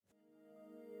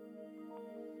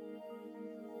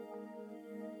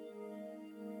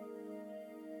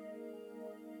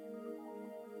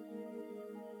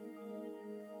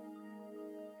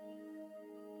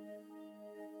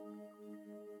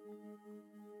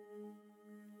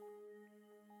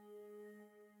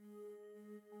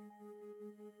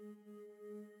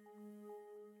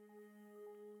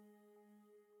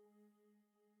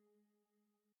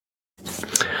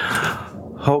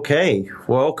Okay,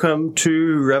 welcome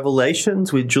to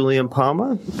Revelations with Julian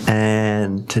Palmer,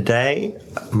 and today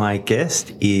my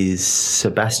guest is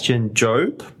Sebastian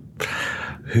Job,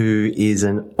 who is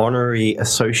an honorary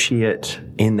associate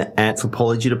in the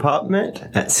anthropology department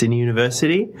at Sydney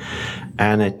University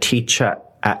and a teacher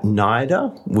at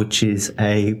NIDA, which is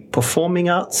a performing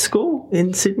arts school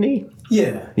in Sydney.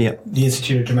 Yeah. The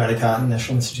Institute of Dramatic Art,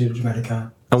 National Institute of Dramatic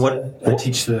Art. And I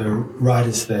teach the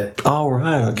writers there. Oh,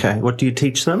 right, okay. What do you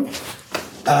teach them?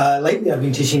 Lately I've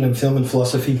been teaching them film and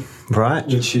philosophy. Right.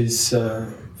 Which is,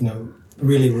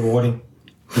 really rewarding.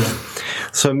 Yeah.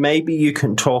 So maybe you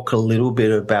can talk a little bit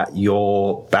about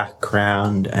your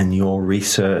background and your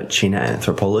research in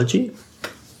anthropology.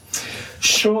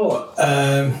 Sure.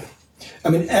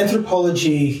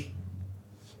 Anthropology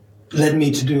led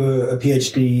me to do a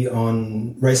PhD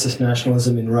on racist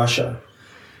nationalism in Russia.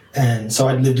 And so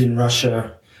I'd lived in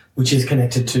Russia, which is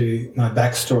connected to my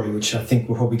backstory, which I think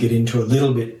we'll probably get into a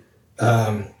little bit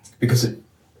because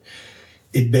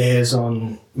it bears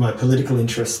on my political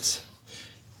interests.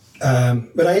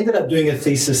 But I ended up doing a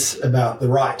thesis about the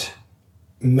right,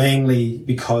 mainly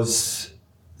because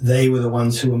they were the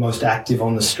ones who were most active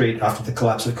on the street after the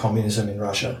collapse of communism in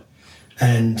Russia.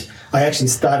 And I actually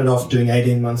started off doing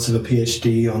 18 months of a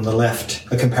PhD on the left,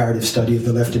 a comparative study of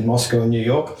the left in Moscow and New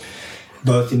York,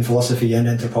 both in philosophy and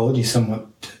anthropology, somewhat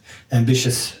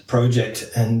ambitious project.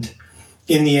 And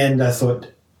in the end, I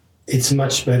thought it's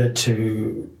much better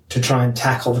to try and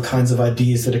tackle the kinds of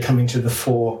ideas that are coming to the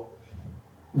fore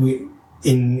with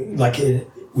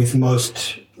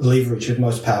most leverage, with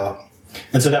most power.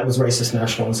 And so that was racist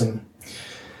nationalism.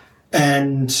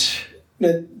 And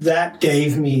that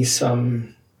gave me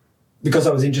some, because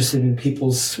I was interested in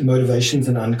people's motivations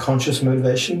and unconscious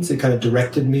motivations, it kind of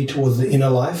directed me towards the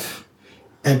inner life.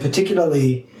 And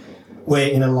particularly where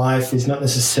inner life is not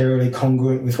necessarily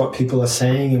congruent with what people are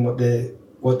saying and what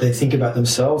they think about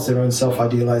themselves, their own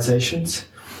self-idealizations.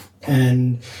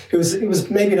 And it was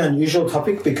maybe an unusual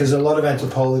topic because a lot of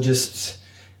anthropologists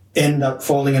end up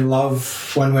falling in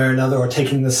love one way or another or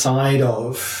taking the side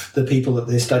of the people that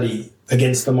they study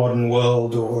against the modern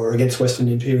world or against Western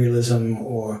imperialism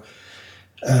or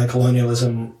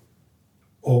colonialism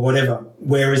or whatever.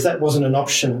 Whereas that wasn't an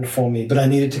option for me, but I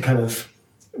needed to kind of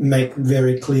make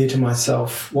very clear to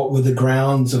myself what were the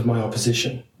grounds of my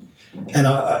opposition. And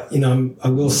I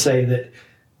will say that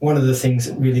one of the things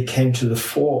that really came to the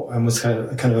fore and was kind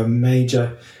of a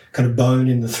major kind of bone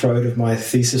in the throat of my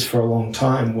thesis for a long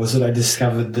time was that I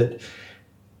discovered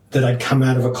that I'd come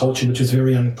out of a culture which was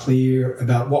very unclear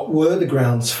about what were the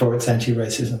grounds for its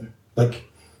anti-racism. Like,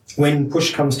 when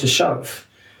push comes to shove,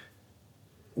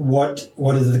 what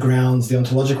are the grounds, the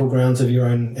ontological grounds of your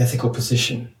own ethical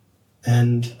position?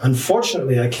 And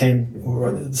unfortunately,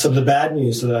 the bad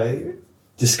news that I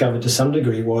discovered to some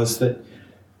degree was that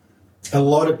a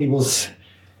lot of people's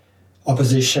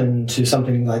opposition to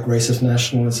something like racist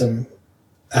nationalism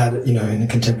in the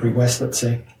contemporary West, let's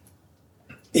say,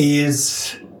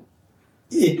 does,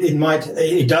 in my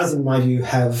view,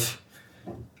 have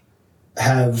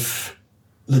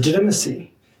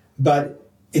legitimacy, but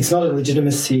it's not a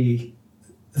legitimacy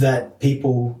that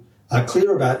people are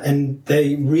clear about, and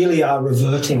they really are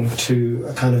reverting to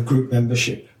a kind of group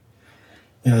membership.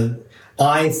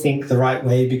 I think the right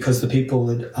way because the people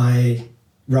that I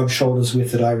rub shoulders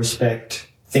with, that I respect,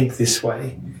 think this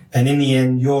way. And in the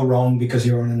end, you're wrong because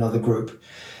you're in another group.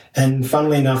 And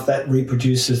funnily enough, that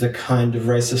reproduces a kind of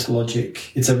racist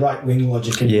logic. It's a right-wing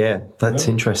logic. Yeah, that's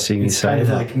interesting you say that. It's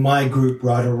kind of like my group,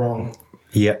 right or wrong.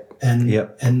 Yep.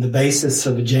 And the basis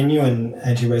of a genuine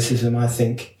anti-racism, I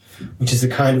think, which is the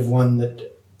kind of one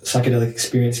that psychedelic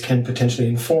experience can potentially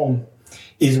inform,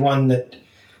 is one that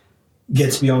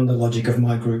gets beyond the logic of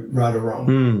my group, right or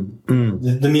wrong.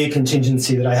 The mere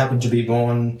contingency that I happen to be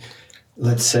born,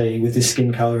 let's say, with this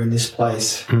skin color in this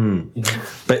place.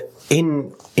 But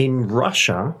in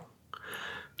Russia,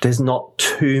 there's not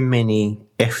too many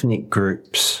ethnic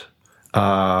groups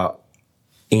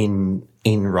in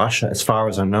Russia, as far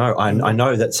as I know. I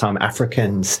know that some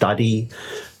Africans study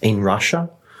in Russia.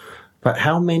 But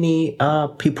how many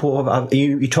people are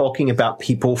you talking about?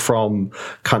 People from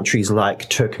countries like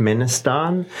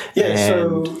Turkmenistan? Yeah.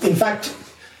 So in fact,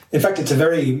 it's a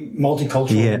very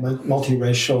multicultural,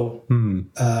 multiracial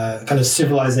kind of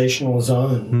civilizational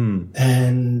zone,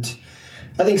 and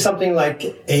I think something like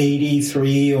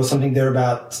 83 or something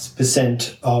thereabouts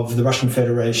 % of the Russian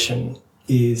Federation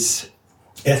is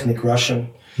ethnic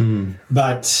Russian,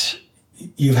 but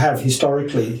you have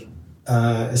historically.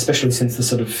 Especially since the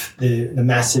sort of the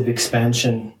massive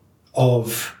expansion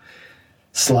of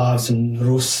Slavs and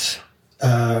Rus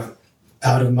out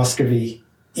of Muscovy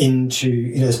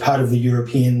into, as part of the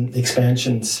European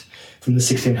expansions from the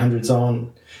 1600s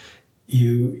on,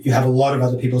 you have a lot of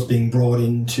other peoples being brought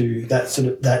into that sort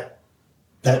of that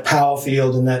power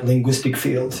field and that linguistic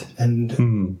field,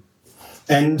 and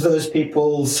those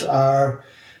peoples are,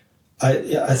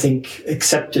 I think,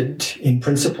 accepted in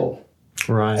principle,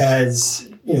 right, as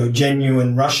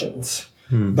genuine Russians,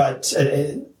 but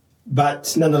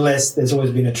nonetheless, there's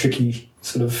always been a tricky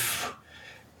sort of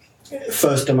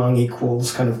first among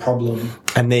equals kind of problem.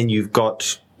 And then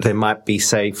there might be,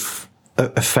 say,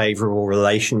 a favourable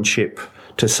relationship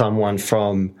to someone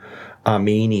from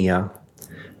Armenia,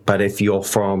 but if you're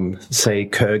from, say,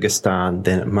 Kyrgyzstan,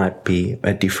 then it might be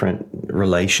a different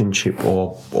relationship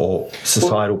or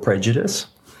societal prejudice.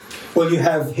 Well, you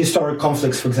have historic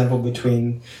conflicts, for example,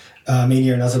 between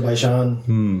Armenia and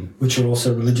Azerbaijan, which are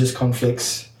also religious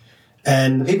conflicts.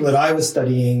 And the people that I was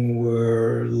studying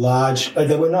were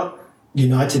they were not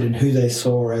united in who they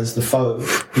saw as the foe,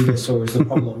 who they saw as the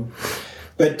problem.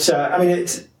 But,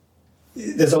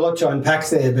 there's a lot to unpack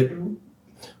there, but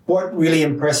what really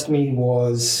impressed me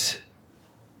was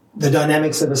the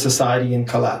dynamics of a society in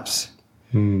collapse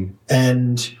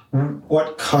and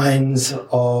what kinds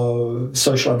of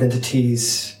social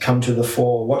identities come to the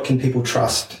fore, what can people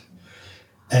trust,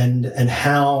 and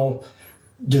how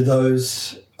do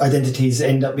those identities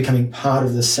end up becoming part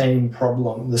of the same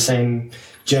problem, the same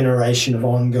generation of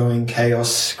ongoing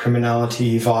chaos,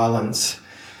 criminality, violence.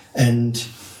 And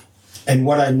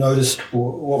what I noticed,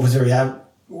 what was very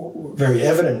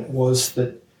evident, was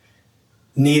that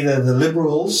neither the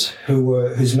liberals,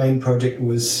 whose main project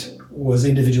was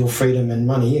individual freedom and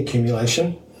money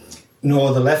accumulation,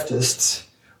 nor the leftists,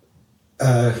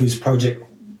 whose project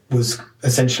was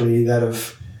essentially that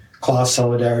of class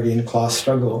solidarity and class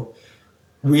struggle,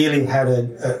 really had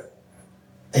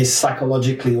a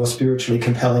psychologically or spiritually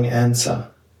compelling answer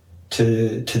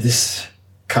to this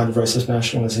kind of racist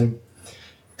nationalism.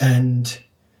 And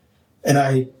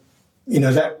I,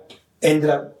 that ended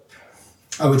up,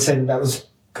 I would say that was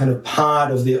kind of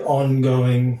part of the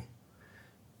ongoing,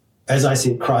 as I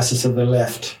see it, crisis of the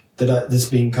left that's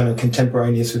been kind of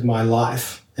contemporaneous with my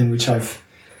life, in which I've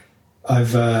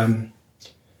kind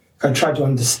of tried to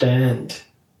understand.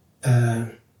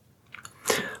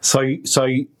 So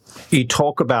you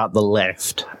talk about the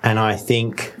left, and I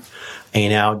think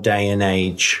in our day and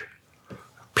age,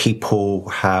 people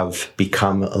have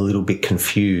become a little bit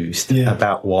confused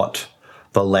about what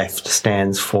the left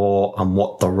stands for and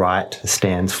what the right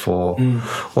stands for.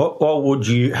 How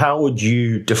would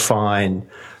you define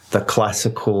the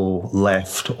classical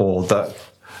left, or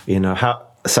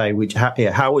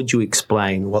how would you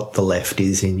explain what the left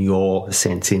is in your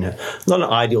sense, in not an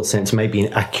ideal sense, maybe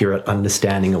an accurate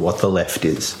understanding of what the left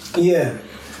is? Yeah.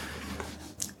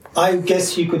 I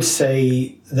guess you could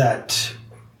say that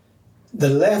the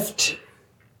left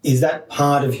is that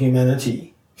part of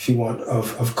humanity, if you want,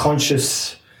 of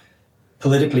conscious,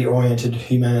 politically oriented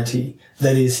humanity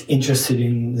that is interested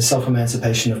in the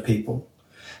self-emancipation of people.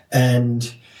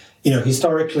 And,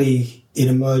 historically it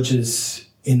emerges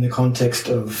in the context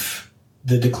of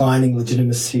the declining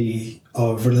legitimacy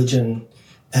of religion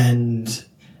and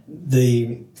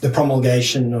the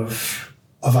promulgation of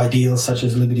ideals such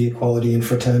as liberty, equality, and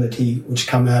fraternity, which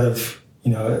come out of,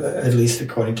 at least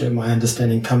according to my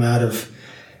understanding, come out of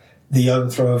the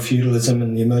overthrow of feudalism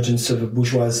and the emergence of a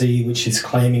bourgeoisie which is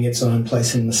claiming its own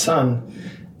place in the sun,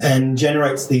 and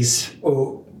generates these,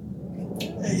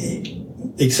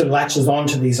 it sort of latches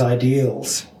onto these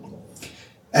ideals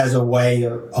as a way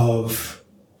of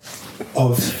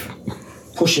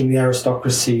pushing the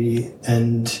aristocracy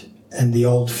and the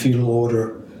old feudal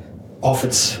order off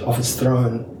its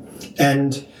throne.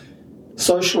 And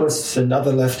socialists and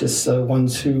other leftists are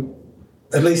ones who,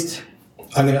 at least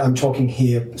I'm talking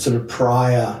here sort of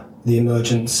prior the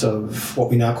emergence of what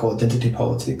we now call identity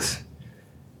politics.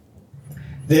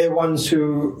 They're ones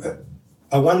who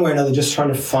are one way or another just trying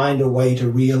to find a way to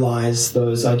realize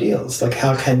those ideals. Like,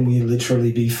 how can we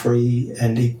literally be free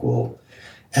and equal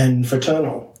and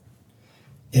fraternal?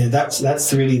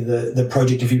 That's really the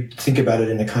project, if you think about it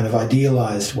in a kind of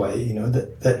idealized way,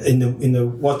 that in the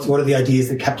what are the ideas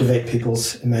that captivate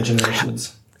people's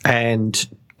imaginations? And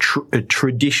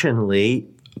traditionally,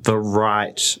 the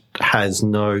right has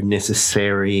no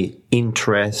necessary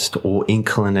interest or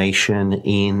inclination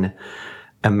in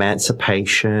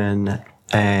emancipation,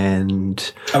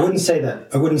 and I wouldn't say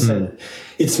that. That.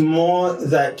 It's more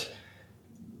that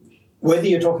whether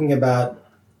you're talking about,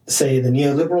 say, the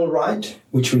neoliberal right,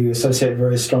 which we associate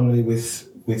very strongly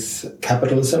with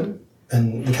capitalism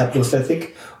and the capitalist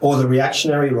ethic, or the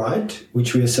reactionary right,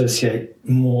 which we associate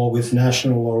more with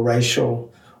national or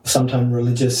racial sometimes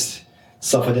religious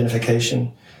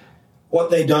self-identification. What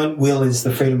they don't will is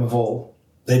the freedom of all.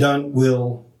 They don't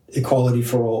will equality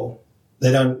for all.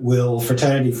 They don't will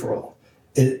fraternity for all.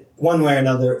 One way or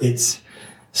another, it's,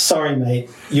 sorry, mate,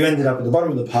 you ended up at the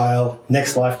bottom of the pile,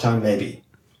 next lifetime maybe,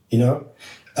 you know?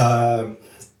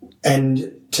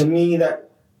 And to me,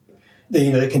 that,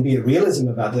 you know, there can be a realism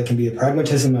about that, there can be a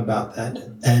pragmatism about that,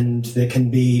 and there can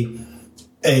be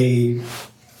a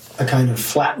kind of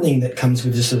flattening that comes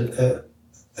with just a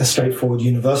straightforward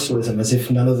universalism, as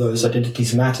if none of those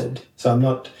identities mattered. So I'm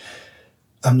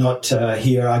not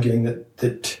here arguing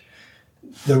that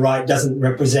the right doesn't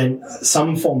represent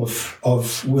some form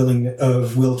of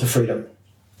will to freedom.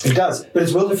 It does, but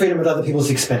it's will to freedom at other people's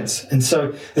expense. And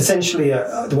so, essentially,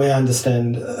 the way I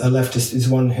understand a leftist is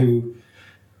one who,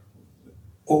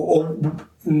 or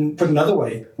put another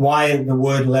way, why the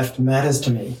word left matters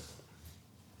to me.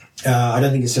 I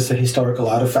don't think it's just a historical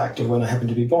artifact of when I happened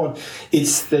to be born.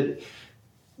 It's that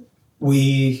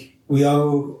we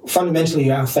owe,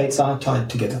 fundamentally, our fates are tied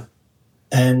together.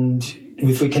 And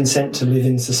if we consent to live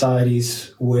in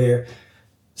societies where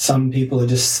some people are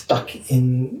just stuck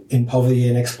in poverty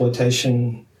and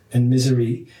exploitation and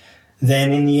misery,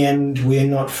 then in the end, we're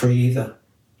not free either.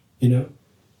 You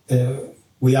know,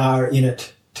 we are in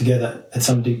it together at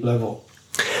some deep level.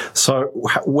 So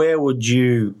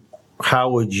how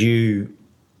would you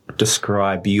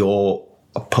describe your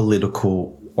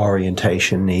political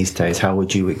orientation these days? How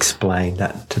would you explain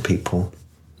that to people?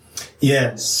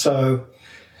 Yeah, so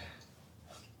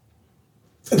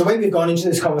the way we've gone into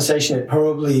this conversation, it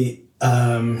probably,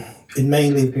 it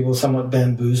may leave people somewhat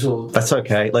bamboozled. That's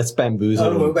okay. Let's bamboozle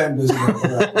them. We'll bamboozle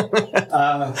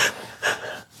them.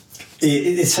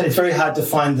 It's very hard to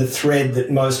find the thread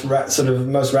that most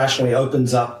rationally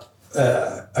opens up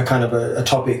a kind of a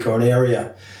topic or an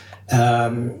area,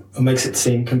 or makes it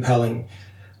seem compelling.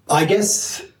 I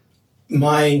guess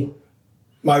my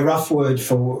rough word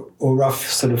for, or rough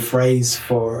sort of phrase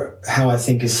for how I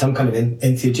think is some kind of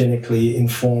entheogenically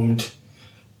informed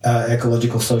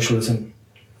ecological socialism.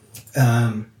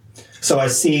 So I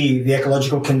see the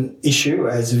ecological issue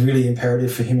as really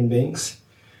imperative for human beings.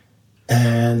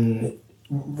 And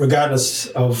regardless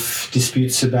of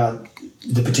disputes about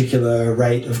the particular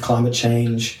rate of climate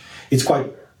change, it's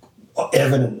quite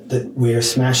evident that we're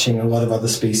smashing a lot of other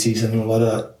species, and a lot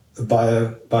of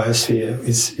biosphere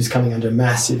is coming under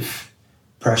massive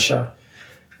pressure.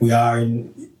 We are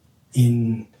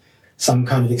in some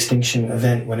kind of extinction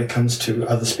event when it comes to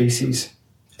other species.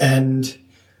 And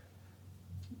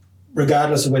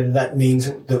regardless of whether that means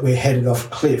that we're headed off a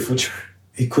cliff, which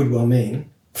it could well mean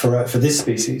for this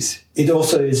species, it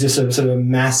also is just a sort of a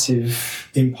massive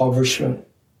impoverishment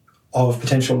of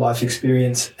potential life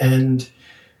experience and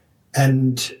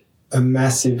a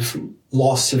massive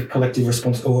loss of collective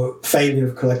or failure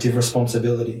of collective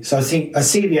responsibility. So I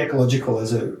see the ecological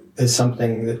as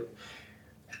something that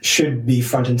should be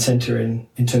front and center in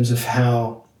terms of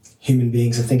how human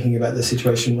beings are thinking about the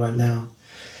situation right now.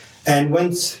 And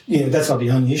once, that's not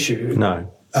the only issue.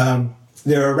 No.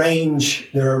 There are a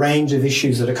range of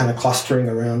issues that are kind of clustering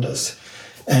around us,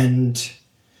 and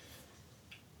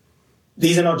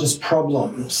these are not just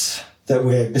problems that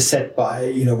we're beset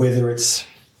by. Whether it's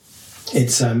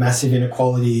massive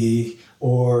inequality,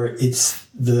 or it's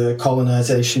the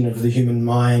colonization of the human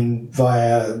mind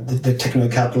via the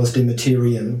techno-capitalist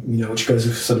immaterium, which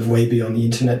goes sort of way beyond the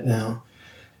internet now,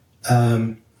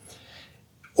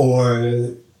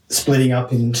 or splitting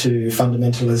up into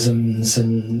fundamentalisms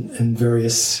and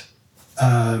various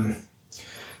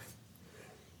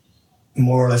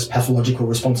more or less pathological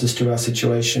responses to our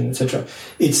situation, etc.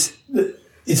 It's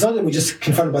not that we're just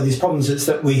confronted by these problems, it's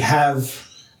that we have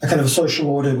a kind of social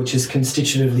order which is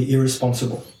constitutively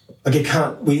irresponsible. Like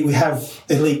we have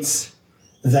elites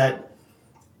that,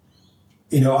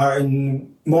 are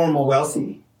more and more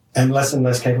wealthy and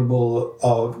less capable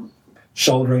of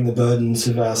shouldering the burdens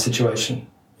of our situation.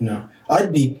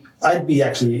 I'd be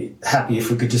actually happy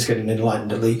if we could just get an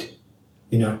enlightened elite,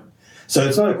 So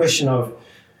it's not a question of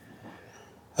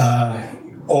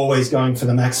always going for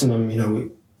the maximum.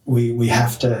 We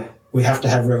have to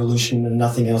have revolution and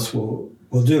nothing else will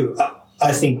do.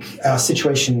 I think our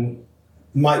situation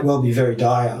might well be very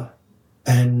dire,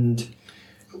 and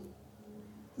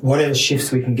whatever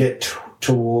shifts we can get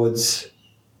towards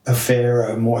a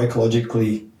fairer, more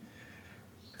ecologically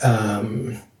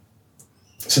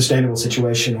sustainable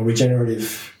situation or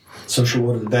regenerative social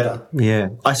order, the better. Yeah.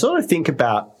 I sort of think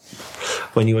about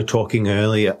when you were talking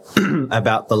earlier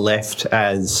about the left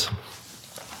as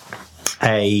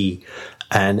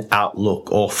an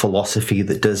outlook or philosophy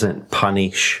that doesn't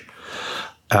punish,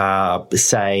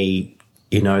 say,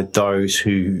 those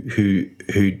who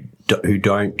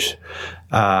don't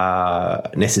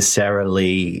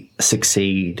necessarily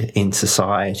succeed in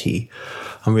society.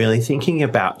 I'm really thinking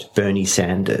about Bernie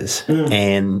Sanders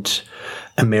and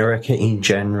America in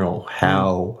general,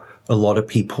 how a lot of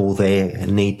people there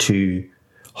need to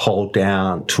hold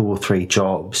down 2 or 3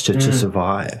 jobs to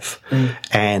survive.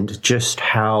 And just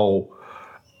how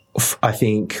I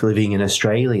think living in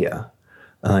Australia,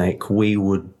 like, we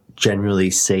would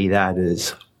generally see that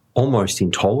as almost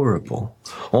intolerable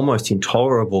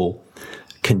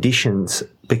conditions,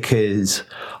 because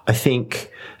I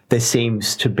think there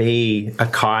seems to be a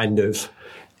kind of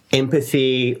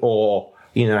empathy, or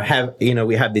we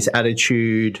have this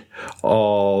attitude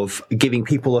of giving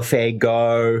people a fair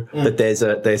go, that there's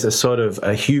a sort of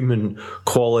a human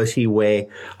quality where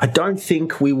I don't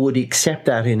think we would accept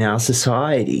that in our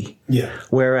society. Yeah.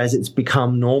 Whereas it's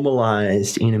become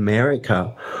normalized in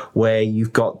America, where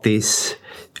you've got this,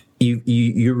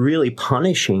 you're really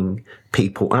punishing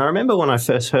people. And I remember when I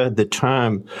first heard the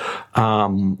term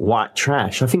white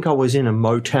trash, I think I was in a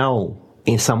motel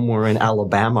somewhere in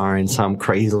Alabama, in some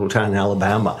crazy little town in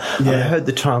Alabama. And I heard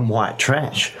the term white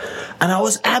trash, and I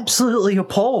was absolutely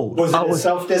appalled. Was it a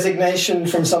self-designation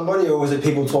from somebody, or was it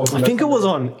people talking about? I think it was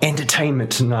on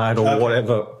Entertainment Tonight or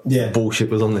whatever bullshit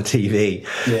was on the TV.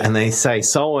 Yeah. And they say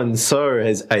so-and-so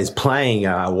is playing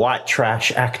a white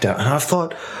trash actor. And I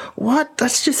thought, what?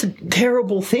 That's just a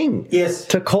terrible thing. Yes.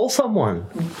 To call someone.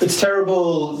 It's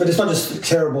terrible, but it's not just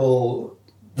terrible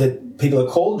that people are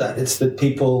called that. It's that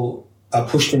people are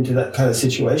pushed into that kind of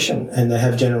situation, and they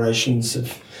have generations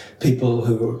of people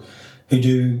who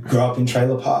do grow up in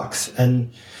trailer parks,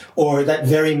 or that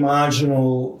very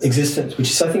marginal existence, which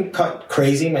is, I think, quite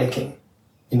crazy making.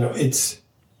 It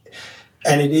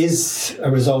is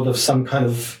a result of some kind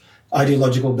of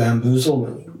ideological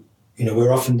bamboozlement.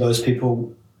 Where often those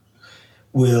people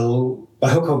will,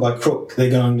 by hook or by crook, they're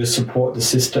going to support the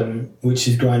system which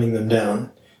is grinding them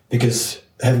down, because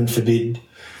heaven forbid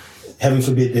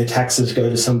their taxes go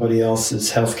to somebody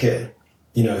else's healthcare,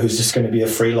 who's just going to be a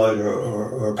freeloader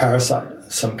or a parasite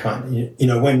of some kind.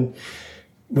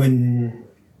 When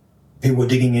people were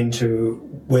digging into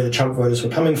where the Trump voters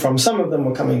were coming from, some of them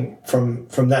were coming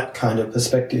from that kind of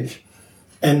perspective.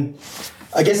 And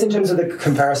I guess in terms of the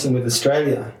comparison with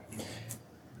Australia,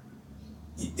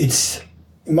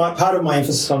 part of my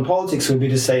emphasis on politics would be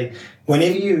to say,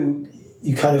 whenever you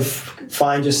kind of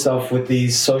find yourself with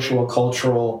these social or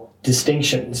cultural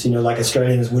distinctions, like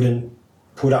Australians wouldn't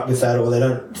put up with that, or they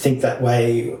don't think that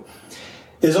way,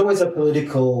 there's always a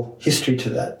political history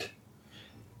to that.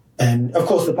 And of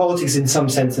course the politics in some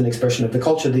sense an expression of the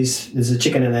culture. There's a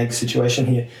chicken and egg situation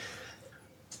here.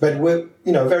 But we're,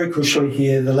 very crucially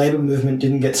here, the labour movement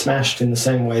didn't get smashed in the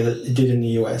same way that it did in the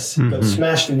US. It got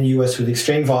smashed in the US with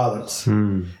extreme violence.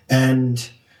 And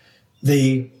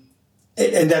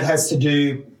that has to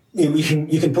do,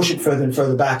 you can push it further and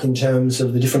further back in terms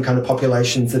of the different kind of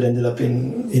populations that ended up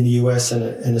in the US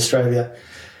and Australia.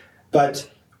 But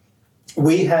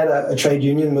we had a trade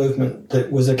union movement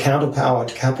that was a counterpower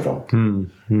to capital.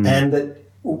 And that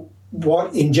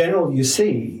what in general you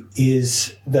see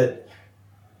is that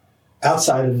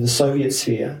outside of the Soviet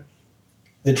sphere,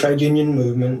 the trade union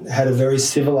movement had a very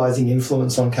civilizing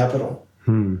influence on capital.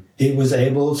 It was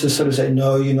able to sort of say,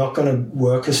 no, you're not going to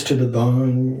work us to the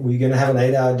bone. We're going to have an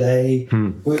 8-hour day.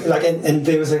 And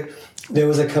there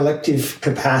was a collective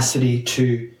capacity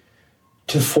to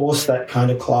force that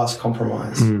kind of class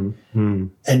compromise.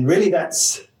 And really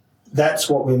that's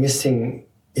what we're missing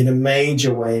in a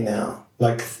major way now,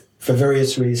 like for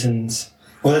various reasons.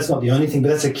 Well, that's not the only thing, but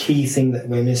that's a key thing that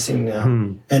we're missing now.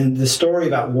 And the story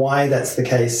about why that's the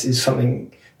case is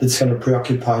something that's kind of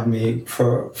preoccupied me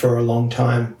for a long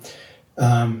time.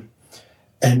 And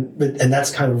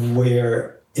that's kind of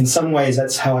where, in some ways,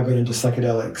 that's how I got into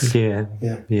psychedelics.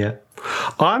 Yeah.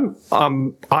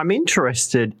 I'm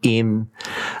interested in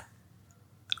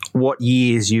what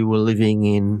years you were living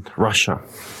in Russia.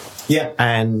 Yeah.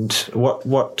 And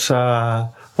what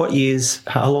years?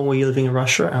 How long were you living in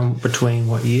Russia, and between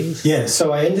what years? Yeah.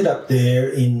 So I ended up there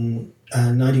in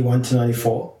 91 to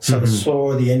 94. So I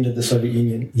saw the end of the Soviet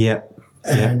Union. Yeah.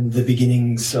 And the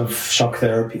beginnings of shock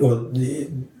therapy, or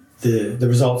the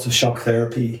results of shock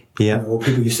therapy. Yeah. Or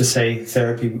people used to say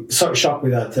shock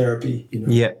without therapy.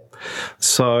 Yeah.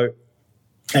 So.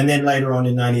 And then later on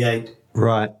in 98.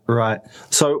 Right.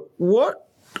 So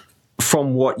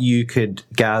from what you could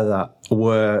gather,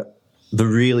 were the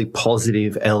really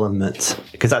positive elements,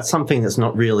 because that's something that's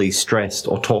not really stressed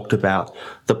or talked about,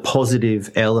 the positive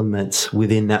elements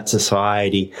within that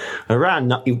society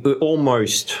around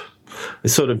almost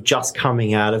sort of just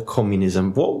coming out of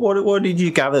communism. What did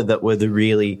you gather that were the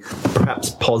really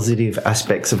perhaps positive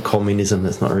aspects of communism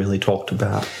that's not really talked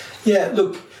about? Yeah,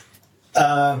 look,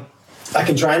 I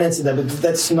can try and answer that, but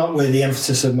that's not where the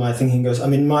emphasis of my thinking goes. I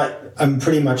mean, I'm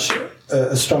pretty much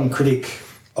a strong critic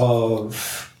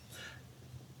of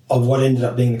what ended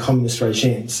up being the communist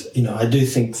regimes. You know, I do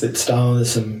think that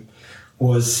Stalinism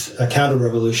was a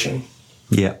counter-revolution.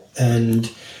 Yeah.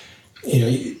 And, you know,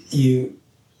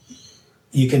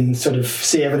 you can sort of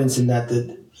see evidence in that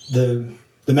the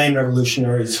main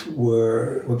revolutionaries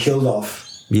were killed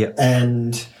off. Yeah.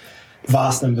 And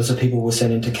vast numbers of people were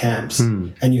sent into camps.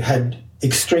 And you had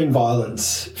extreme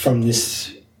violence from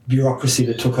this bureaucracy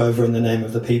that took over in the name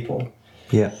of the people.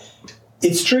 Yeah.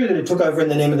 It's true that it took over in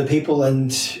the name of the people,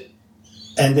 and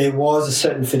there was a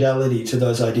certain fidelity to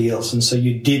those ideals. And so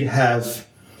you did have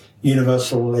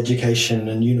universal education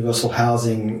and universal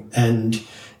housing, and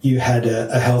you had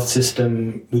a health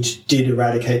system which did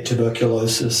eradicate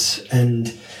tuberculosis,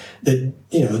 and that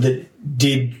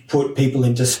did put people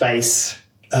into space,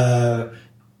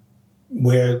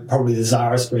 where probably the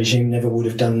Tsarist regime never would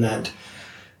have done that.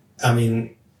 I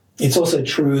mean, it's also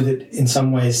true that in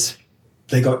some ways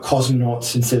they got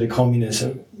cosmonauts instead of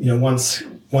communism. You know, once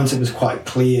it was quite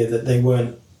clear that they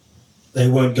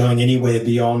weren't going anywhere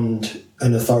beyond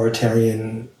an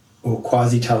authoritarian or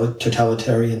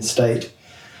quasi-totalitarian state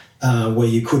where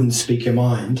you couldn't speak your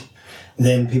mind,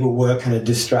 then people were kind of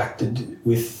distracted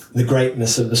with the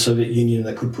greatness of the Soviet Union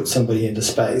that could put somebody into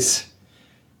space.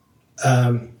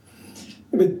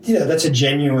 But, you know, that's a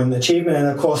genuine achievement. And,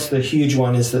 of course, the huge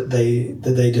one is that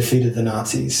they defeated the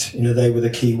Nazis. You know, they were the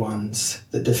key ones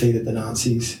that defeated the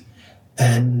Nazis.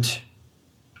 And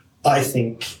I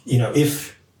think, you know,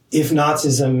 if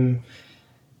Nazism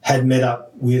had met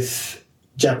up with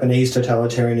Japanese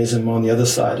totalitarianism on the other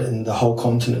side and the whole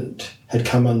continent had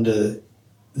come under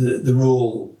the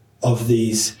rule of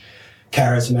these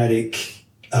charismatic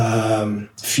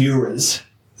Führers,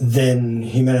 then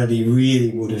humanity really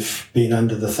would have been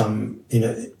under the thumb in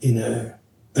a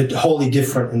wholly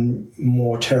different and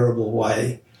more terrible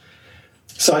way.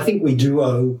 So I think we do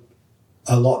owe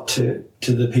a lot to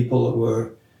the people that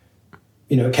were,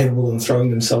 you know, capable of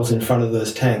throwing themselves in front of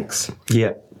those tanks.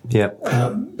 Yeah, yeah.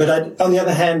 But on the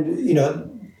other hand, you know,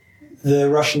 the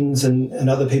Russians and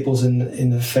other peoples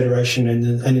in the Federation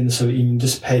and in the Soviet Union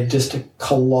just paid just a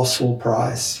colossal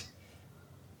price,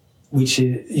 which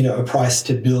is, you know, a price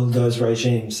to build those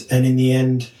regimes. And in the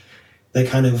end, they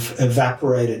kind of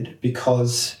evaporated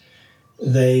because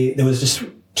there was just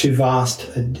too vast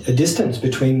a distance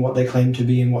between what they claimed to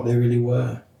be and what they really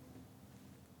were.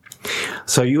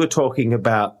 So you were talking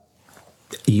about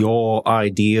your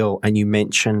ideal and you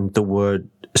mentioned the word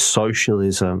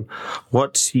socialism.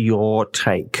 What's your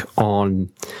take on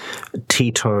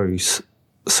Tito's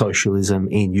socialism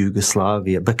in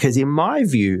Yugoslavia? Because in my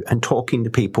view, and talking to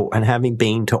people and having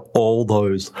been to all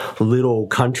those little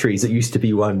countries that used to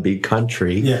be one big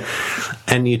country, yeah.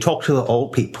 And you talk to the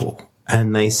old people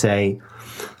and they say,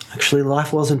 actually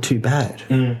life wasn't too bad.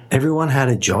 Everyone had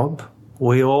a job.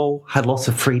 We all had lots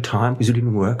of free time because we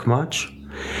didn't work much,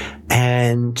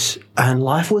 and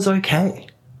life was okay.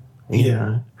 You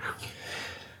know?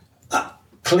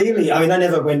 Clearly, I mean, I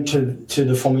never went to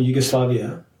the former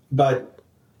Yugoslavia, but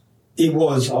it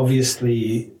was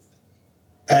obviously,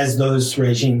 as those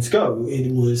regimes go,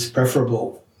 it was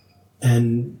preferable.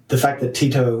 And the fact that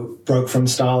Tito broke from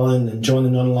Stalin and joined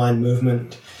the non-aligned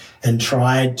movement and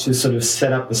tried to sort of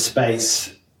set up a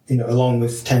space, you know, along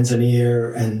with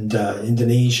Tanzania and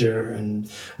Indonesia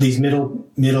and these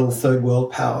middle third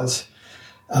world powers,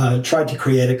 tried to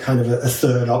create a kind of a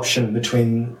third option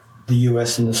between the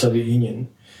US and the Soviet Union,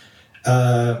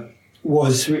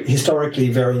 was historically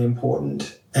very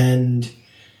important. And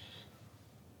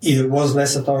it was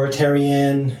less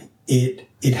authoritarian. It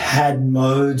had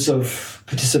modes of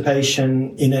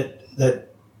participation in it that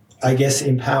I guess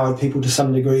empowered people to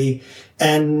some degree.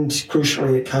 And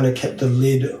crucially, it kind of kept the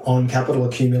lid on capital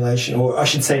accumulation, or I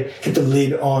should say, kept the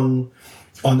lid on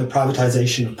the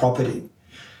privatization of property.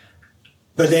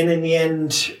 But then in the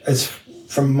end, as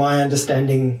from my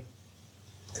understanding,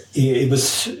 it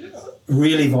was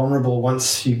really vulnerable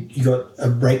once you got a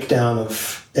breakdown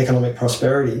of economic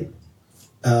prosperity.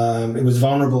 It was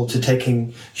vulnerable to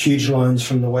taking huge loans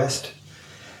from the West.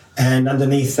 And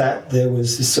underneath that, there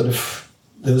was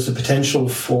the potential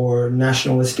for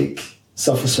nationalistic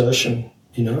self-assertion,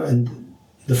 you know, and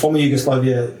the former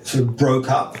Yugoslavia sort of broke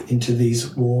up into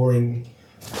these warring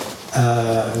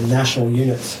national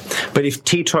units. But if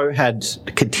Tito had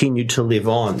continued to live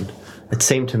on, it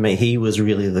seemed to me he was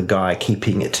really the guy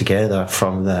keeping it together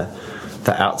from the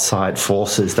the outside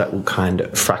forces that will kind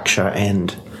of fracture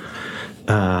and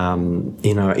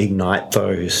ignite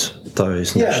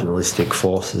those nationalistic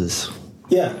forces.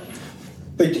 Yeah,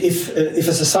 but if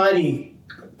a society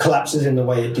collapses in the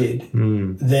way it did,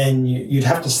 then you'd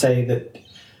have to say that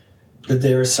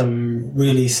there are some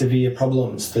really severe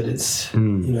problems. That it's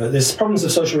there's problems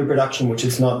of social reproduction which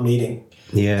it's not meeting.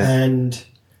 Yeah, and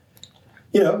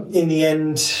in the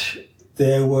end,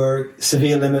 there were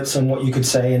severe limits on what you could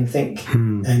say and think,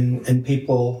 and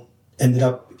people ended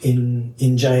up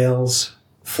in jails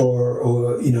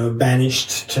or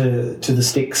banished to the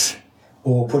sticks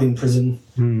or put in prison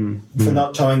for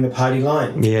not towing the party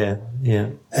line. Yeah.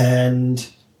 And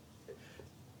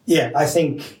I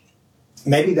think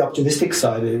maybe the optimistic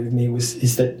side of me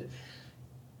is that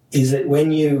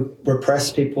when you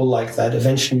repress people like that,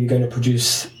 eventually you're going to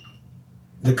produce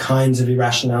the kinds of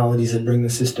irrationalities that bring the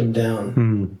system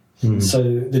down. So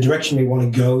the direction we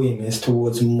want to go in is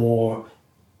towards more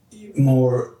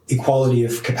equality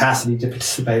of capacity to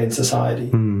participate in society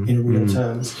in real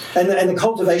terms. And the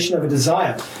cultivation of a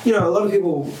desire. A lot of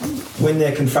people, when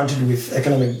they're confronted with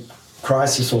economic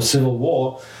crisis or civil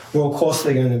war, well, of course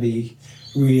they're going to be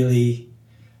really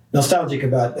nostalgic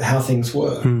about how things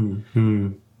were.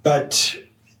 But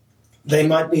they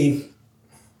might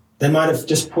have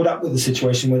just put up with a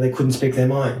situation where they couldn't speak their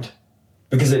mind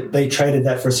because they traded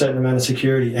that for a certain amount of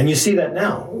security. And you see that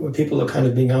now, where people are kind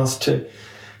of being asked to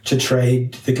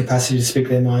trade the capacity to speak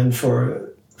their mind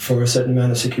for a certain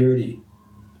amount of security.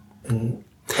 And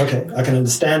okay, I can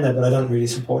understand that, but I don't really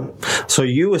support it. So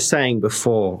you were saying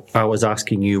before, I was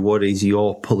asking you what is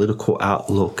your political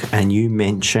outlook, and you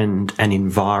mentioned an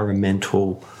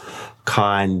environmental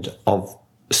kind of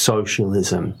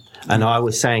socialism. And I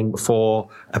was saying before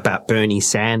about Bernie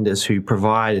Sanders, who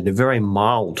provided a very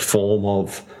mild form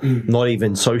of not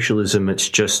even socialism. It's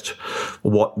just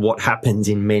what happens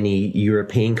in many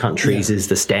European countries is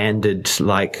the standard,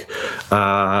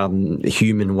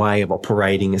 human way of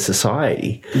operating a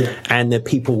society. Yeah. And the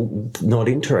people not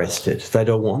interested. They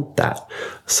don't want that.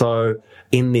 So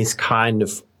in this kind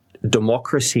of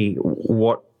democracy,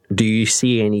 what do you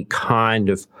see any kind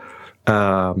of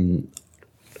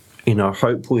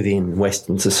hope within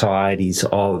Western societies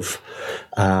of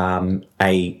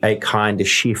a kind of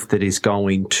shift that is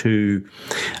going to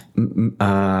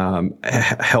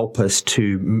help us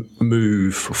to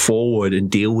move forward and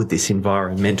deal with this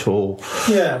environmental,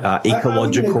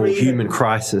 ecological, human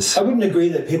crisis? I wouldn't agree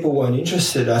that people weren't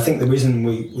interested. I think the reason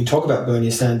we talk about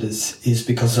Bernie Sanders is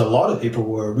because a lot of people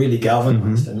were really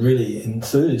galvanized and really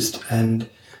enthused. And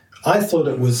I thought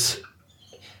it was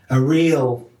a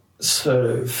real sort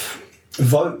of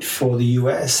vote for the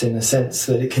US in a sense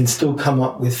that it can still come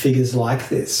up with figures like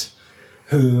this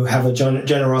who have a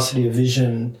generosity of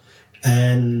vision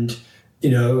and,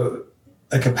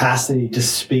 a capacity to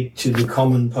speak to the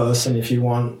common person, if you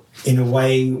want, in a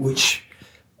way which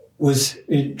was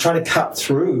trying to cut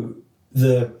through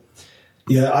the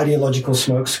ideological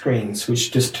smoke screens,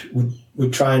 which just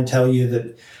would try and tell you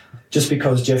that just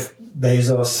because Jeff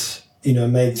Bezos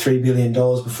made $3 billion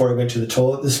before he went to the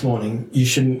toilet this morning, you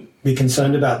shouldn't be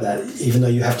concerned about that, even though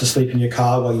you have to sleep in your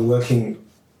car while you're working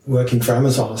for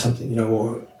Amazon or something,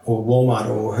 or Walmart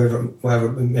or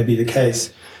whoever may be the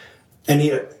case. And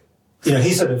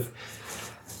he's sort of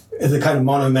the kind of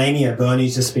monomania.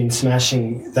 Bernie's just been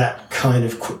smashing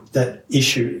that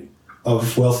issue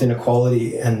of wealth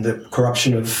inequality and the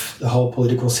corruption of the whole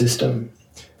political system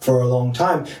for a long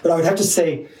time. But I would have to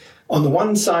say, on the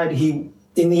one side,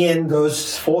 in the end,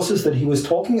 those forces that he was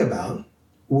talking about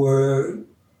were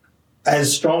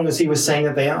as strong as he was saying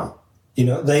that they are.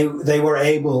 They were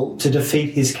able to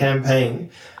defeat his campaign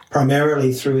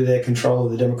primarily through their control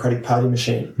of the Democratic Party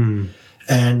machine.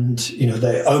 And,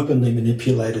 they openly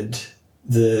manipulated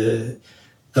the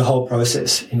whole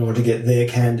process in order to get their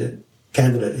candidate,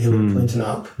 Hillary Clinton,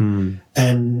 up.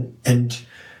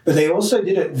 But they also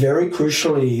did it very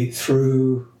crucially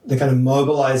through the kind of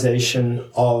mobilization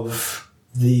of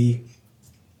the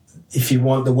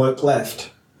woke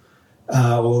left,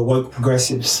 or woke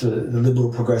progressives, the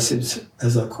liberal progressives,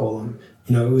 as I call them.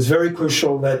 It was very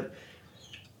crucial that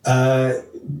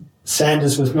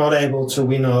Sanders was not able to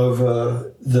win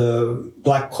over the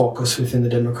black caucus within the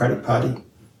Democratic Party.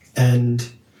 And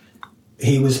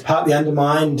he was partly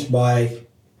undermined by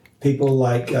people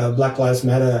like Black Lives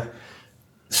Matter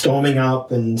storming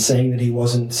up and saying that he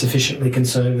wasn't sufficiently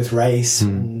concerned with race.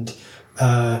 And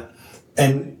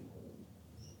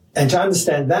to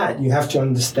understand that, you have to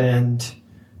understand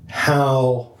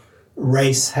how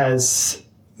race has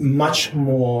much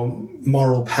more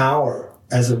moral power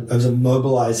as a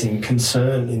mobilizing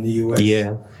concern in the US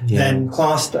than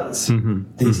class does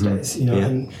these days. You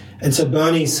know, and so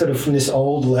Bernie's sort of from this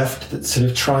old left that's sort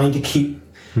of trying to keep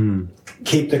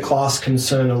the class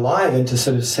concern alive and to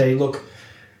sort of say, look,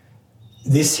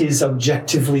 this is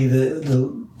objectively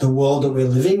the world that we're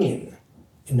living in.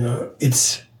 You know,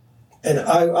 and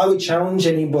I would challenge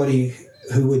anybody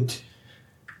who would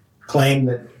claim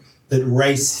that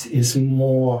race is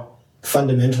more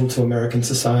fundamental to American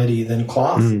society than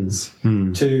classes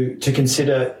to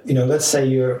consider, you know, let's say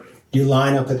you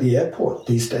line up at the airport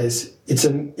these days. It's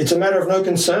a matter of no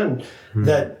concern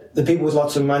that the people with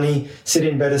lots of money sit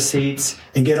in better seats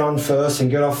and get on first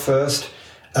and get off first.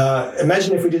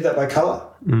 Imagine if we did that by color.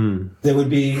 There would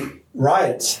be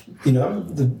riots, you know,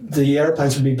 the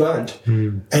airplanes would be burnt.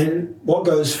 And what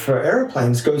goes for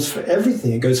airplanes goes for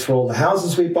everything. It goes for all the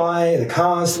houses we buy, the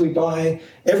cars we buy.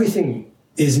 Everything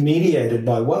is mediated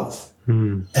by wealth.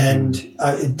 And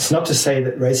it's not to say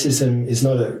that racism is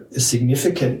not a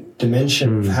significant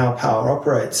dimension of how power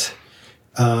operates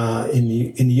in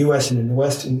the US and in the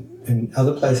West and in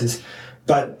other places,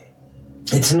 but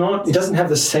it doesn't have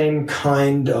the same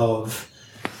kind of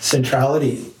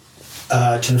centrality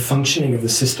to the functioning of the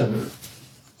system,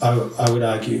 I would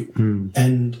argue.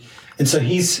 And so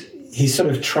he's sort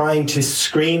of trying to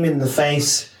scream in the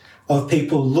face of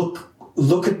people,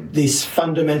 look at this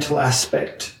fundamental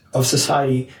aspect of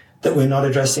society that we're not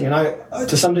addressing. And I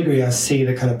to some degree, I see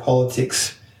the kind of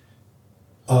politics,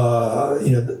 you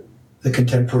know, the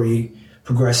contemporary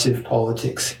progressive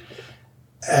politics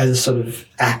as sort of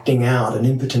acting out, an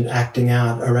impotent acting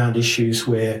out around issues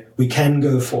where we can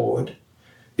go forward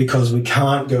because we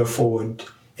can't go forward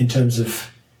in terms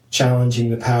of challenging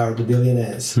the power of the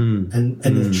billionaires.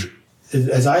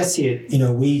 As I see it, you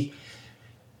know,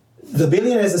 the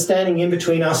billionaires are standing in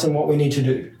between us and what we need to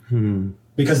do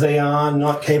because they are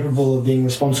not capable of being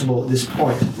responsible at this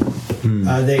point.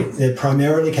 They're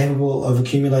primarily capable of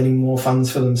accumulating more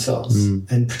funds for themselves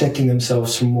and protecting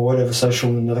themselves from whatever social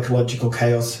and ecological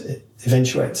chaos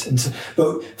eventuates. And so,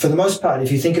 but for the most part,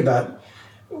 if you think about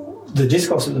the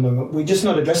discourse at the moment, we're just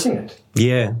not addressing it.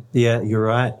 Yeah, you're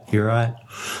right. No,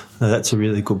 that's a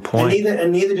really good point.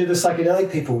 And neither do the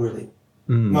psychedelic people, really.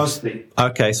 Mostly.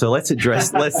 Okay, so let's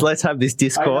address. let's have this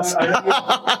discourse.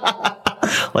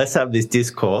 Let's have this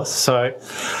discourse. So,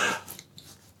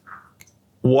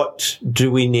 what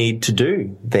do we need to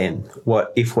do then?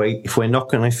 What if we're not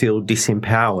going to feel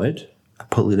disempowered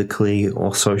politically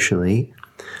or socially?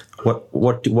 What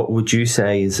would you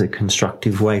say is a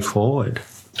constructive way forward?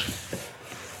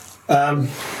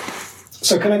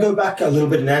 So can I go back a little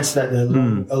bit and answer that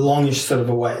in a longish sort of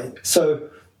a way? So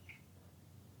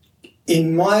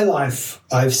in my life,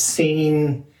 I've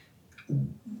seen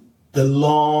the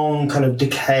long kind of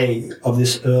decay of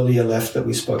this earlier left that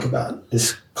we spoke about,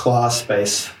 this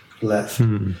class-based left.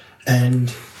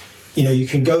 And, you know, you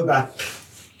can go back,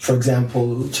 for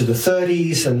example, to the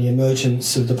 30s and the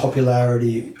emergence of the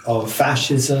popularity of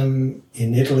fascism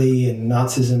in Italy and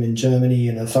Nazism in Germany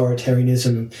and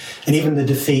authoritarianism, and even the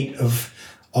defeat of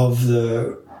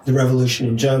the revolution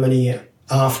in Germany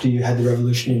after you had the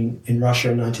revolution in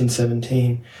Russia in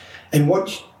 1917. And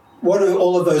what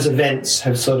all of those events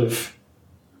have sort of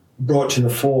brought to the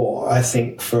fore, I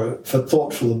think, for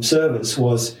thoughtful observers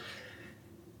was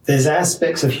there's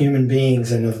aspects of human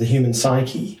beings and of the human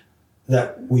psyche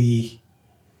that we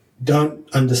don't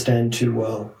understand too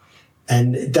well.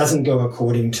 And it doesn't go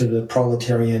according to the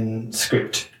proletarian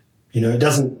script. You know,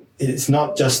 it's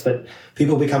not just that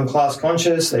people become class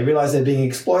conscious, they realize they're being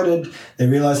exploited, they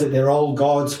realize that their old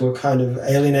gods were kind of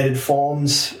alienated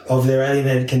forms of their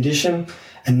alienated condition,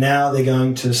 and now they're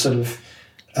going to sort of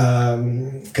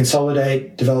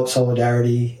consolidate, develop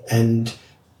solidarity, and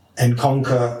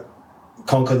conquer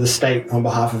the state on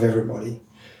behalf of everybody.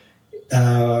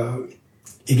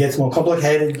 It gets more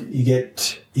complicated. You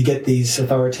get these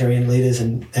authoritarian leaders,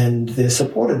 and they're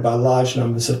supported by large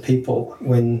numbers of people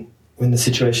when the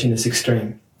situation is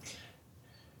extreme.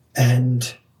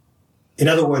 And in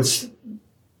other words,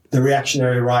 the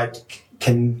reactionary right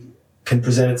can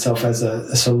present itself as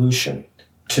a solution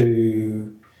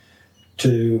to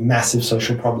massive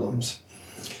social problems.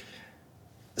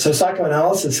 So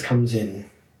psychoanalysis comes in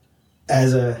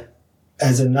as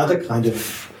another kind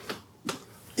of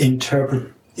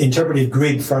interpretive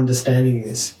grid for understanding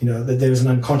this, you know, that there's an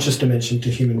unconscious dimension to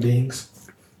human beings.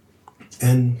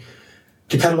 And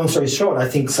to cut a long story short, I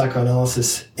think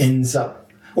psychoanalysis ends up,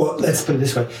 well, let's put it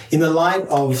this way. In the light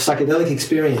of psychedelic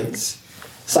experience,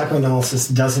 psychoanalysis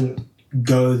doesn't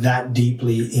go that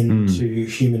deeply into the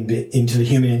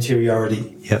human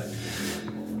interiority. Yep.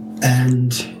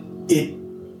 And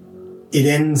it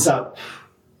ends up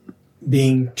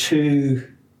being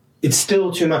it's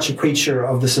still too much a creature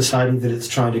of the society that it's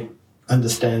trying to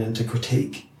understand and to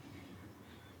critique.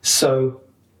 So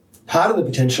part of the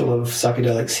potential of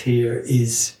psychedelics here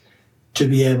is to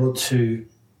be able to,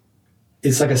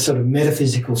 it's like a sort of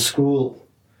metaphysical school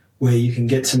where you can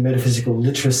get some metaphysical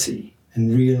literacy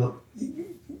and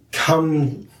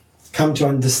come to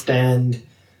understand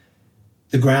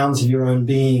the grounds of your own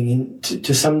being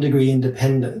to some degree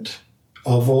independent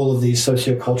of all of these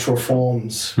sociocultural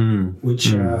forms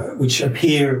which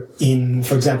appear in,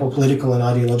 for example, political and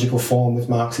ideological form with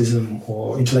Marxism,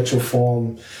 or intellectual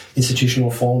form, institutional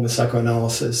form with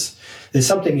psychoanalysis. There's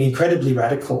something incredibly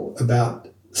radical about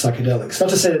psychedelics.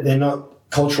 Not to say that they're not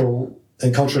cultural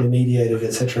and culturally mediated,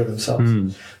 etc.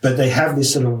 themselves, but they have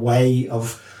this sort of way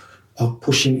of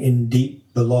pushing in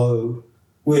deep below,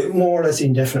 more or less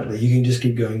indefinitely. You can just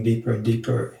keep going deeper and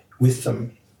deeper with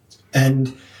them.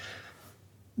 And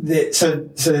so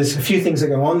there's a few things that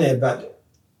go on there, but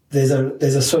there's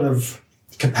a sort of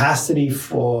capacity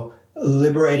for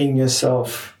liberating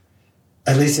yourself,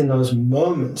 at least in those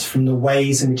moments, from the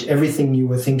ways in which everything you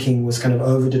were thinking was kind of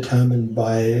overdetermined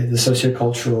by the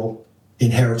sociocultural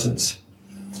inheritance,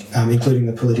 including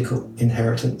the political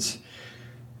inheritance.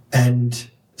 And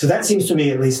so that seems to me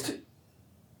at least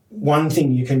one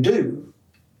thing you can do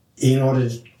in order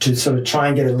to sort of try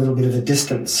and get a little bit of a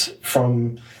distance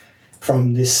from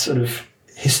this sort of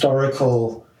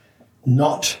historical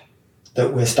knot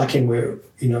that we're stuck in, where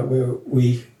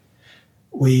we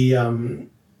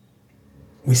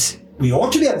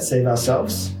ought to be able to save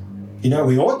ourselves.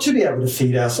 We ought to be able to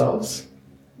feed ourselves,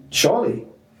 surely,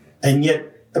 and yet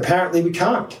apparently we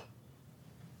can't.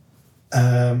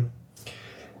 And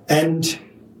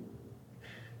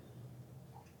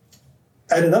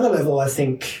at another level, I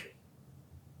think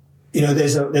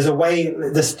there's a way.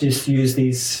 Let's just use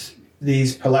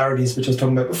these polarities which I was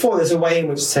talking about before. There's a way in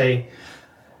which, say,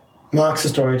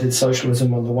 Marxist-oriented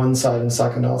socialism on the one side and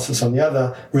psychoanalysis on the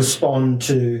other respond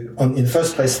to, in the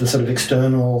first place, the sort of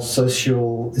external,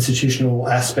 social, institutional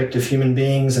aspect of human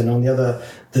beings, and on the other,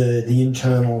 the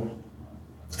internal,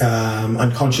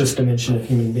 unconscious dimension of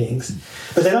human beings.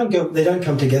 But they don't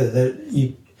come together.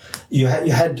 You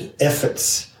had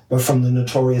efforts from the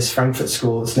notorious Frankfurt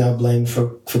School. It's now blamed for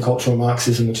cultural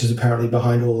Marxism, which is apparently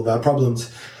behind all of our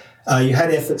problems. You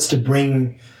had efforts to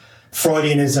bring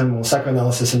Freudianism or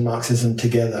psychoanalysis and Marxism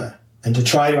together, and to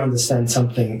try to understand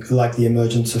something like the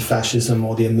emergence of fascism,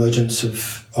 or the emergence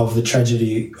of the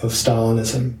tragedy of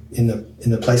Stalinism in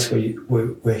the place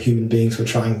where human beings were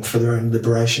trying for their own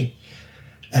liberation.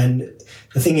 And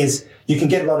the thing is, you can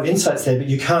get a lot of insights there, but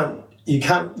you can't.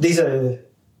 These are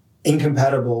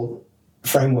incompatible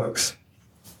frameworks.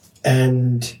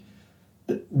 And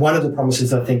one of the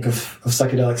promises, I think, of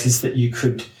psychedelics is that you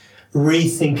could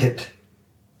rethink it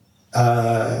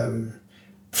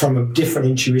from a different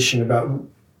intuition about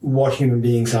what human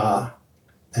beings are.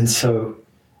 And so,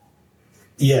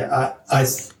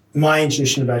 my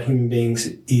intuition about human beings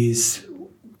is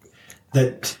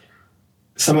that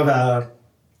some of our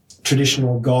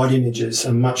traditional God images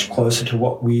are much closer to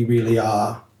what we really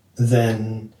are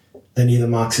than either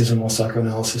Marxism or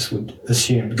psychoanalysis would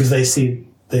assume, because they see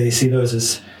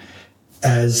those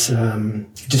as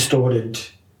distorted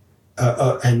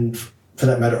and, for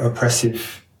that matter,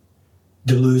 oppressive,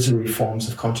 delusory forms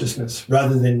of consciousness,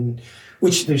 rather than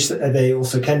which they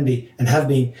also can be and have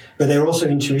been, but they're also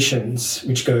intuitions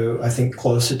which go, I think,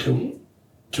 closer to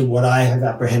what I have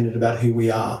apprehended about who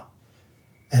we are,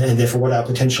 and therefore what our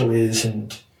potential is,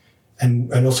 and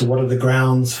also what are the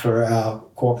grounds for our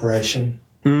cooperation.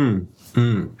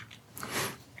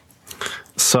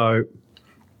 So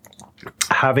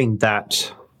having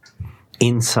that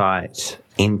insight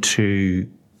into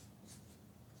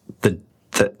the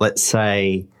let's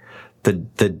say the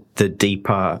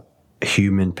deeper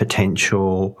human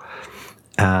potential,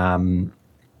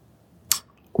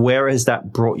 where has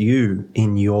that brought you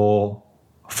in your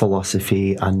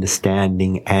philosophy,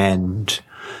 understanding, and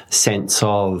sense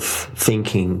of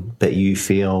thinking that you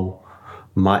feel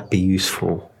might be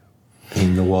useful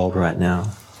in the world right now?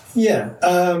 Yeah.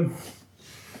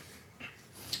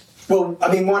 Well,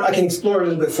 I mean, I can explore a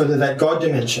little bit further that God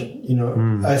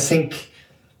dimension. I think,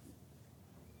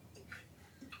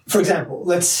 for example,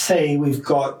 let's say we've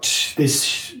got this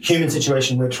human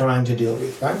situation we're trying to deal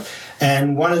with, right?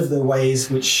 And one of the ways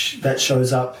which that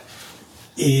shows up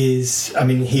is, I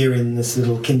mean, here in this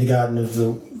little kindergarten of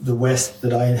the West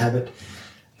that I inhabit,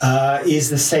 is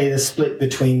the split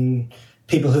between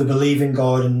people who believe in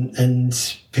God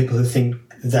and people who think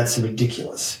that's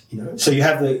ridiculous. So you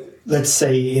have let's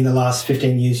say in the last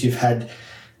 15 years you've had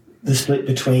the split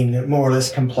between more or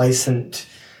less complacent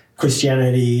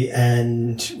Christianity,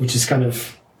 and which is kind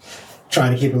of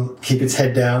trying to keep its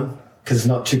head down because it's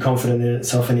not too confident in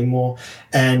itself anymore,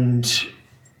 and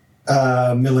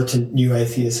militant new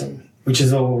atheism, which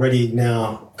is already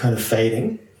now kind of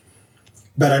fading.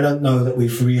 But I don't know that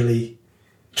we've really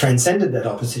transcended that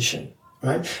opposition,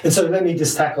 right? And so let me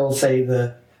just tackle, say,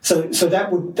 so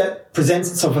that presents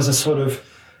itself as a sort of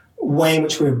way in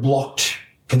which we're blocked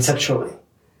conceptually,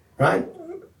 right?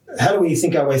 How do we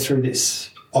think our way through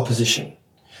this opposition?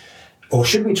 Or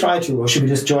should we try to, or should we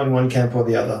just join one camp or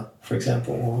the other, for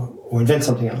example, or invent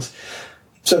something else?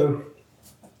 So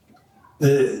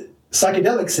the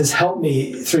psychedelics has helped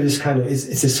me through this kind of, it's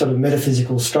this sort of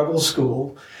metaphysical struggle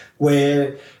school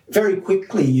where very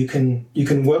quickly you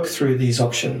can work through these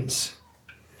options.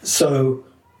 So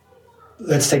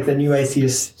let's take the new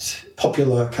atheist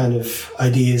popular kind of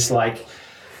ideas like,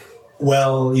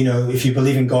 well, if you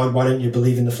believe in God, why don't you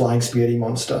believe in the flying spaghetti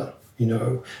monster?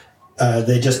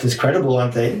 They're just as credible,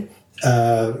 aren't they?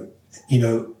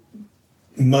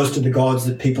 Most of the gods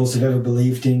that peoples have ever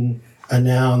believed in are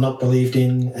now not believed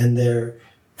in, and they're,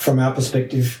 from our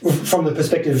perspective, from the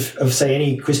perspective of, say,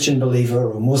 any Christian believer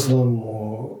or Muslim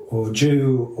or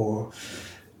Jew or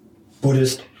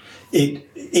Buddhist,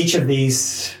 each of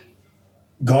these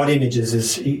God images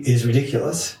is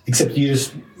ridiculous, except you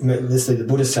just, let's leave the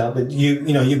Buddhists out, but you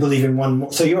believe in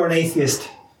one. So you're an atheist.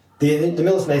 The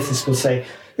militant atheist will say,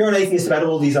 you're an atheist about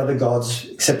all these other gods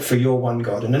except for your one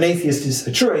God. And a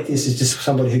true atheist is just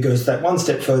somebody who goes that one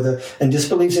step further and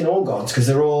disbelieves in all gods because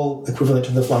they're all equivalent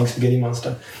to the flying spaghetti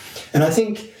monster. And I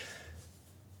think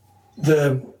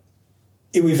it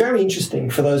would be very interesting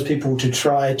for those people to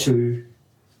try to,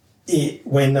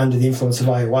 when under the influence of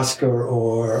ayahuasca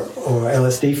or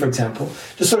LSD, for example,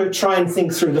 to sort of try and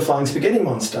think through the flying spaghetti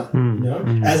monster,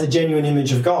 as a genuine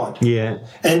image of God. Yeah.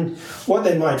 And what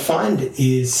they might find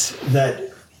is that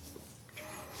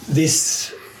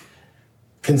this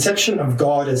conception of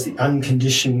God as the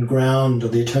unconditioned ground or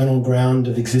the eternal ground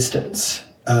of existence,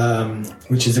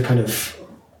 which is a kind of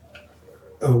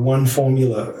one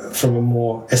formula from a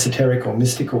more esoteric or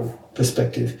mystical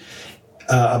perspective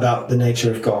about the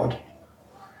nature of God,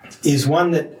 is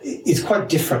one that is quite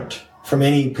different from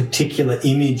any particular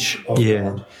image of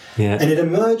God. Yeah. And it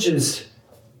emerges,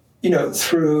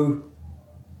 through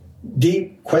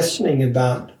deep questioning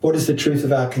about what is the truth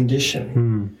of our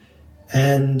condition.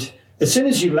 And as soon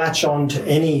as you latch on to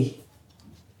any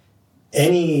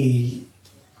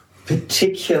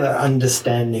particular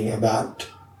understanding about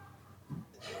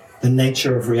the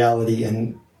nature of reality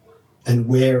and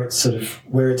where its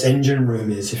engine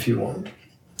room is, if you want,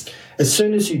 as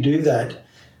soon as you do that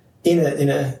in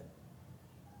a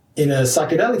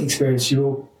psychedelic experience, you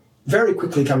will very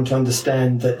quickly come to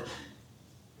understand that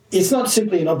it's not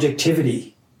simply an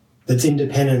objectivity that's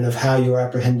independent of how you're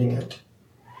apprehending it.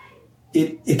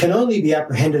 It can only be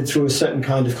apprehended through a certain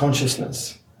kind of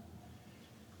consciousness.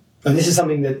 And this is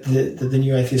something that the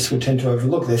new atheists would tend to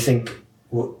overlook. They think,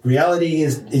 well, reality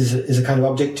is a kind of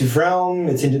objective realm.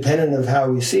 It's independent of how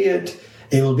we see it.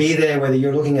 It will be there whether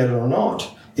you're looking at it or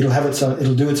not.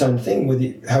 It'll do its own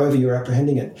thing however you're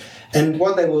apprehending it. And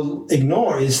what they will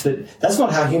ignore is that that's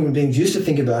not how human beings used to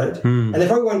think about it. And they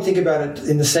probably won't think about it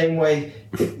in the same way,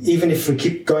 even if we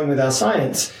keep going with our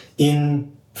science,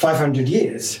 in 500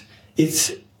 years.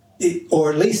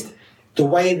 Or at least the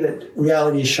way that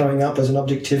reality is showing up as an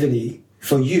objectivity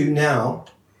for you now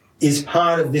is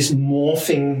part of this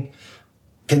morphing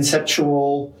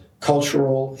conceptual,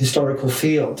 cultural, historical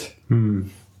field.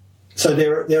 So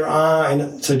there are,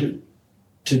 and so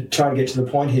to try to get to the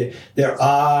point here, there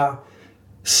are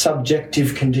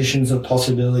subjective conditions of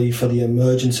possibility for the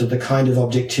emergence of the kind of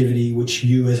objectivity which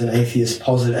you as an atheist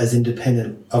posit as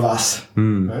independent of us.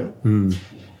 Right?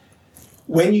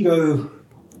 When you go,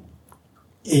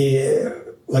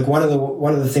 like one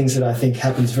of the things that I think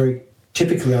happens very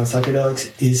typically on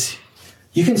psychedelics is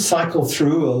you can cycle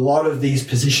through a lot of these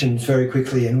positions very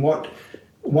quickly, and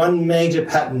one major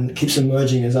pattern that keeps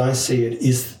emerging as I see it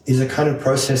is a kind of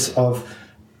process of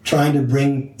trying to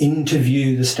bring into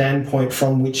view the standpoint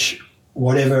from which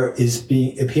whatever is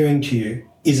appearing to you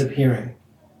is appearing.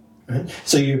 Right?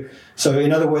 So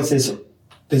in other words,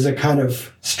 there's a kind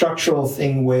of structural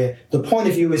thing where the point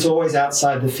of view is always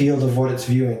outside the field of what it's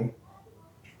viewing.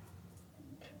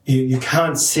 You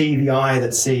can't see the eye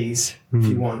that sees, if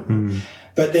you want.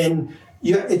 But then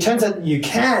it turns out that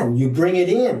you bring it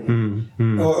in,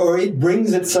 or it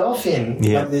brings itself in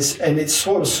like this, and it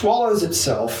sort of swallows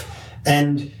itself,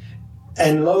 and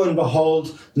lo and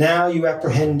behold, now you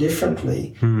apprehend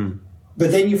differently.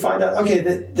 but then you find out, okay,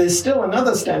 that there's still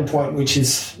another standpoint which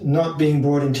is not being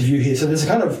brought into view here. So there's a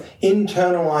kind of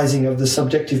internalizing of the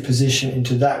subjective position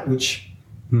into that which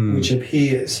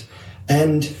appears.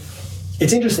 And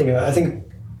it's interesting, I think,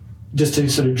 just to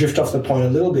sort of drift off the point a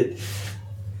little bit,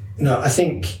 I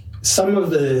think some of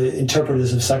the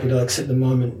interpreters of psychedelics at the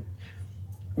moment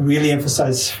really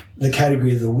emphasize the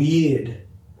category of the weird,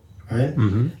 right?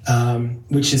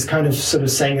 Which is kind of sort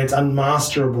of saying it's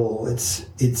unmasterable. It's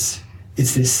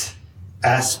this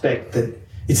aspect that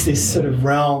it's this sort of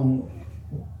realm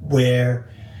where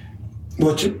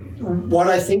what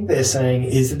I think they're saying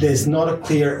is that there's not a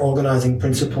clear organizing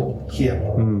principle here.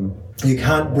 You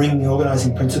can't bring the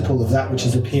organizing principle of that which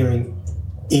is appearing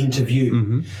into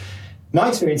view. My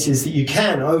experience is that you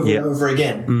can over and over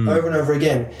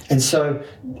again. And so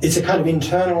it's a kind of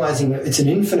internalizing, it's an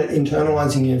infinite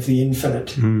internalizing of the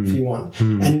infinite, if you want.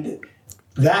 And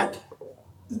that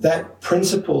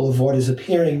principle of what is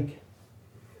appearing,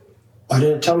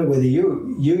 tell me whether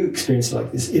you experience it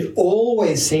like this, it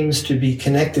always seems to be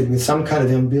connected with some kind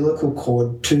of umbilical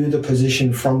cord to the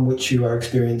position from which you are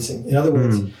experiencing. In other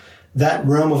words, that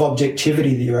realm of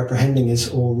objectivity that you're apprehending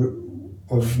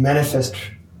of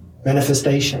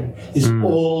manifestation is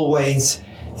always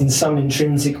in some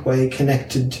intrinsic way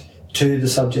connected to the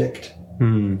subject.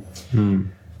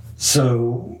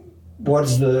 So how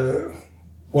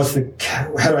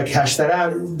do I cash that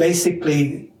out?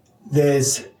 Basically,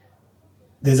 there's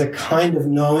a kind of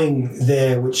knowing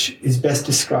there which is best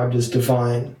described as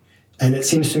divine. And it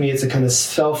seems to me it's a kind of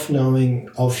self-knowing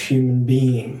of human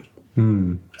being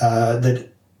that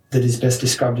is best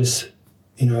described as,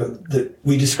 that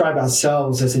we describe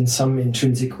ourselves as in some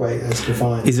intrinsic way as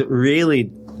divine. Is it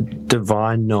really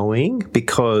divine knowing?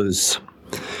 Because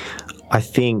I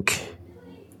think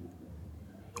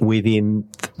within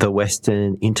the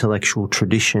Western intellectual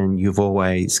tradition, you've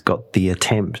always got the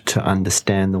attempt to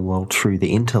understand the world through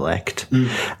the intellect.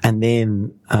 And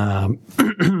then I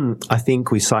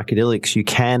think with psychedelics, you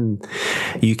can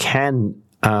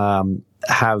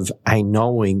have a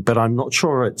knowing, but I'm not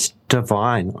sure it's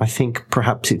divine. I think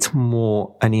perhaps it's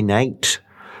more an innate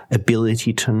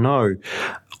ability to know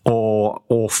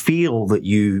or feel that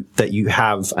you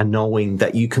have a knowing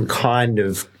that you can kind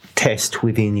of test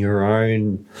within your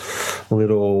own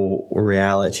little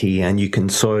reality, and you can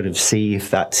sort of see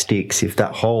if that sticks, if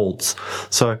that holds.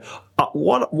 So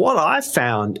what I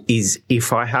found is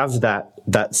if I have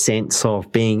that sense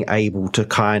of being able to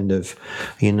kind of,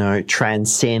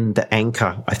 transcend the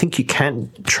anchor, I think you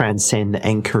can transcend the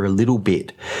anchor a little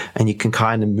bit, and you can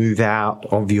kind of move out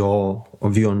of your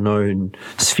known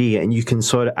sphere, and you can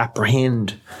sort of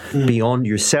apprehend beyond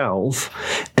yourself.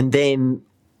 And then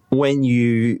when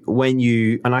you,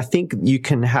 and I think you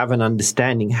can have an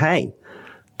understanding, hey,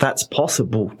 that's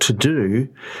possible to do,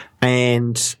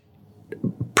 and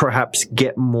perhaps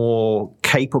get more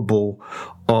capable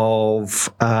of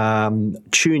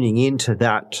tuning into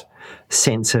that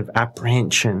sense of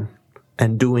apprehension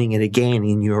and doing it again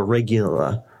in your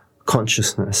regular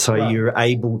consciousness. So you're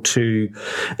able to,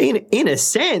 in a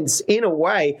sense, in a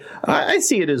way, I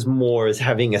see it as more as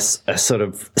having a sort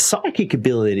of psychic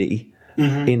ability,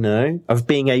 of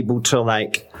being able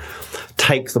to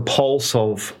take the pulse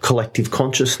of collective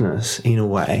consciousness in a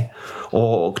way,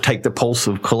 or take the pulse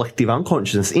of collective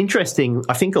unconsciousness. Interesting.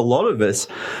 I think a lot of us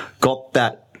got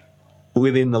that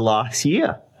within the last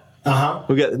year.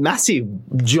 We got massive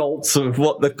jolts of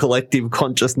what the collective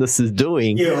consciousness is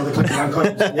doing. Yeah, or the collective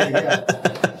unconscious.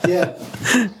 Yeah.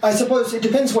 I suppose it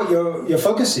depends what your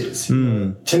focus is.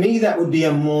 To me, that would be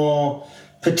a more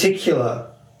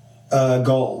particular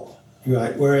goal.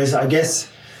 Right. Whereas I guess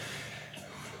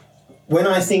when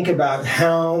I think about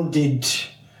how did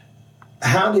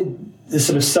the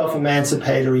sort of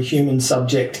self-emancipatory human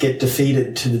subject get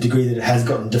defeated to the degree that it has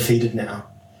gotten defeated now?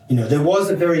 There was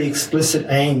a very explicit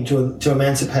aim to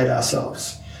emancipate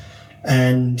ourselves,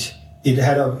 and it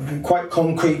had quite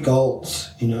concrete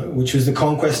goals, which was the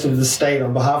conquest of the state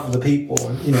on behalf of the people,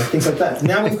 and things like that.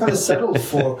 Now we've kind of settled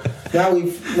for now.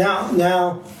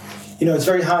 It's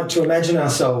very hard to imagine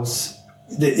ourselves.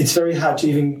 It's very hard to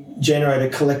even generate a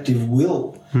collective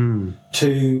will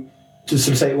to sort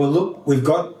of say, well, look, we've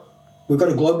got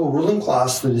a global ruling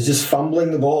class that is just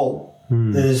fumbling the ball,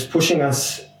 that is pushing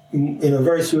us in a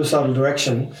very suicidal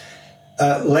direction.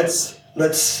 Let's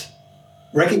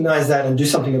recognize that and do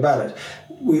something about it.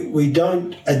 We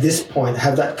don't at this point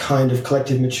have that kind of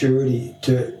collective maturity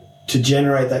to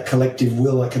generate that collective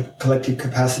will, like a collective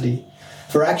capacity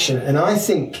for action. And I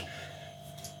think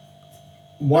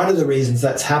one of the reasons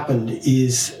that's happened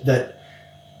is that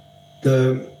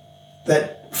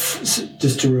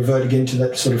just to revert again to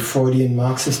that sort of Freudian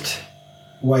Marxist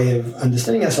way of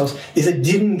understanding ourselves is it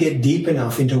didn't get deep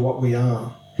enough into what we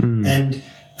are. And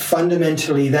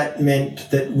fundamentally that meant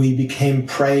that we became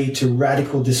prey to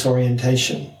radical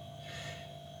disorientation,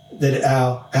 that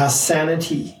our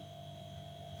sanity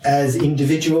as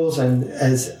individuals and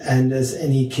as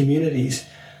any communities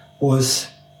was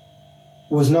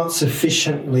not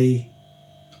sufficiently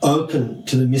open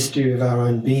to the mystery of our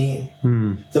own being,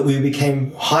 that we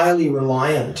became highly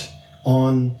reliant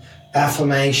on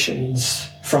affirmations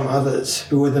from others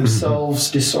who were themselves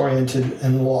disoriented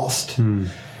and lost.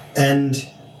 And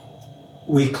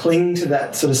we cling to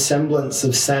that sort of semblance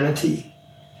of sanity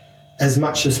as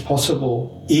much as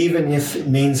possible, even if it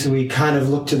means we kind of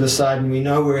look to the side and we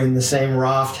know we're in the same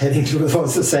raft heading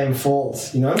towards the same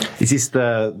falls, you know? Is this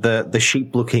the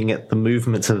sheep looking at the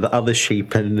movements of the other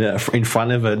sheep and in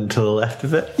front of it and to the left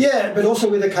of it? Yeah, but also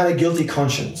with a kind of guilty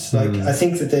conscience. Like, I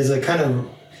think that there's a kind of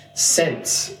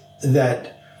sense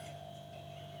that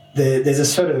there's a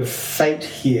sort of fate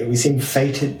here. We seem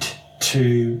fated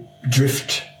to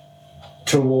drift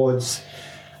towards,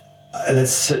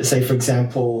 let's say, for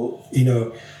example, you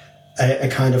know, a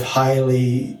kind of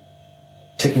highly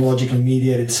technologically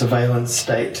mediated surveillance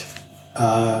state,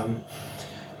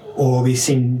 or we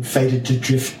seem fated to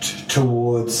drift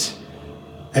towards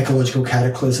ecological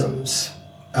cataclysms,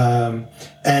 and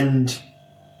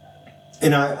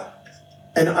I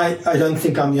don't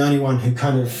think I'm the only one who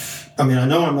kind of, I mean, I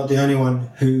know I'm not the only one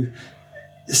who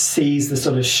sees the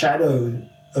sort of shadow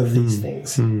of these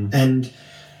things.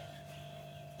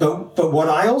 But what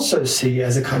I also see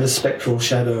as a kind of spectral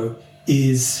shadow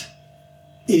is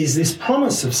this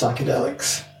promise of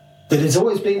psychedelics that has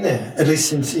always been there, at least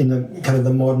since in the kind of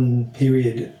the modern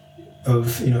period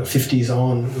of, you know, 50s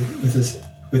on,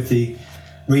 with the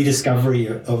rediscovery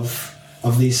of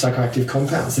these psychoactive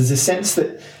compounds. There's a sense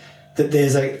that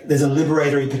there's a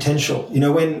liberatory potential. You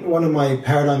know, when one of my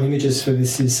paradigm images for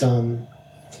this is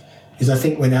I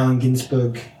think when Allen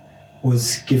Ginsberg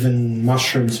was given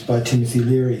mushrooms by Timothy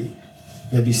Leary,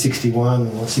 maybe 61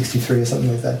 or 63 or something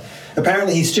like that.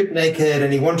 Apparently he stripped naked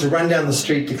and he wanted to run down the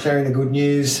street declaring the good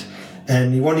news,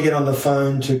 and he wanted to get on the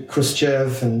phone to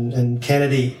Khrushchev and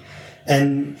Kennedy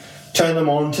and turn them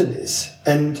on to this.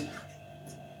 And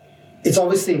it's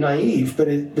obviously naive, but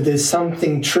there's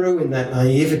something true in that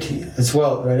naivety as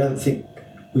well that I don't think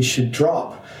we should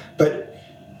drop. But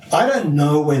I don't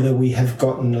know whether we have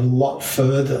gotten a lot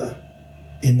further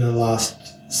in the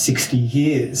last 60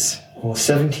 years or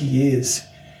 70 years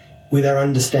with our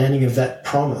understanding of that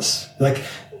promise. Like,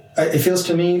 it feels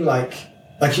to me like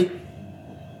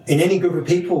in any group of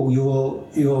people, you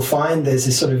will find there's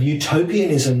this sort of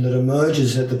utopianism that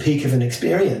emerges at the peak of an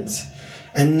experience,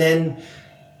 and then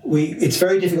it's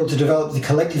very difficult to develop the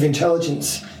collective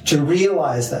intelligence to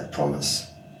realize that promise.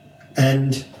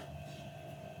 And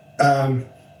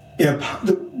you know,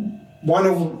 one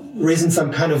of the reasons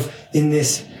I'm kind of in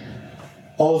this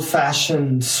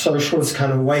old-fashioned socialist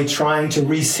kind of way trying to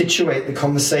resituate the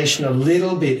conversation a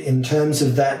little bit in terms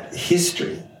of that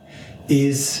history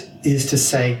is to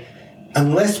say,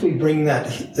 unless we bring that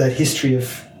history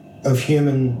of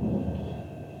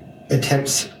human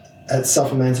attempts at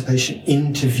self-emancipation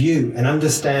into view and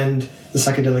understand the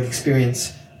psychedelic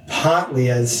experience partly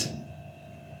as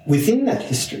within that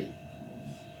history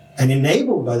and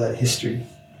enabled by that history,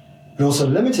 but also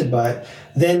limited by it,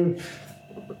 then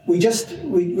we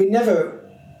never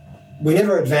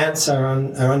advance our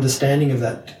understanding of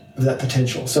that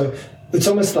potential. So it's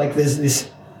almost like there's this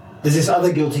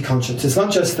other guilty conscience. It's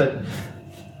not just that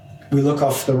we look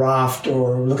off the raft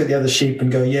or look at the other sheep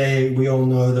and go, yeah, we all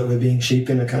know that we're being sheep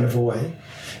in a kind of a way.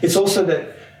 It's also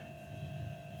that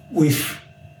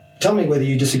tell me whether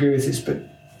you disagree with this, but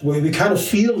we kind of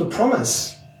feel the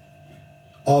promise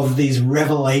of these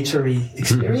revelatory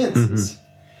experiences.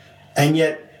 And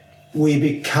yet we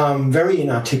become very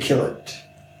inarticulate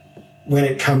when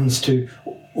it comes to,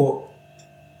 well,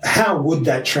 how would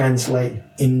that translate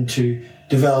into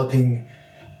developing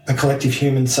a collective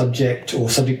human subject or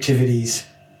subjectivities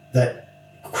that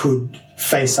could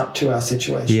face up to our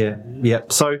situation? Yeah.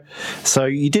 So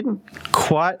you didn't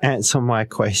quite answer my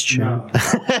question. No.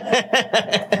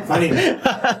 Funny.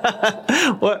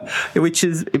 Which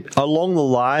is along the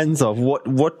lines of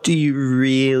what do you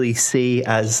really see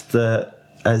as the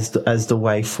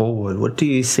way forward? What do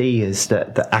you see as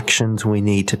the actions we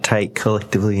need to take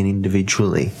collectively and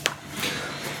individually?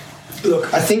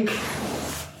 Look, I think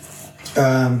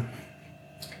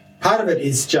part of it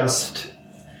is just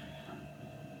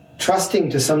trusting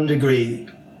to some degree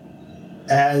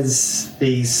as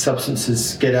these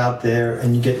substances get out there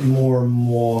and you get more and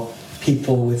more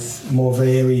people with more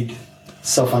varied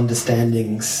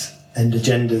self-understandings and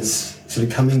agendas sort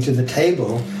of coming to the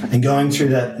table and going through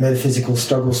that metaphysical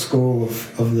struggle school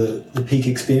of the peak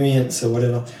experience or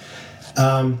whatever.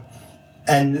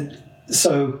 And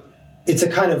so it's a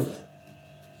kind of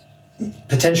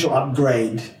potential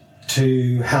upgrade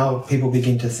to how people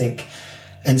begin to think.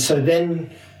 And so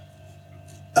then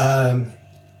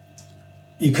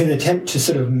you can attempt to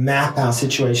sort of map our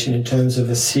situation in terms of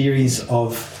a series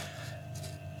of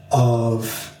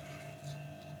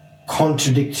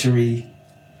contradictory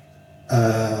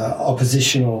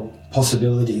oppositional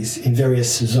possibilities in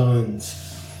various zones.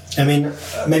 I mean,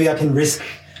 maybe I can risk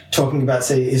talking about,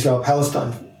 say,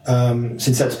 Israel-Palestine,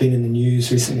 since that's been in the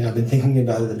news recently. I've been thinking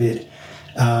about it a bit.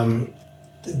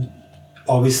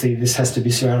 Obviously, this has to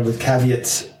be surrounded with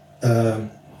caveats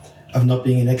of not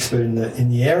being an expert in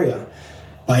the area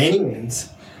by any means.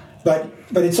 But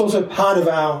it's also part of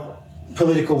our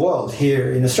political world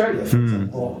here in Australia, for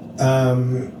example.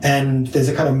 And there's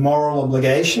a kind of moral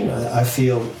obligation, I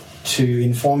feel, to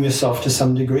inform yourself to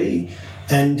some degree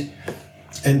and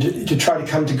to try to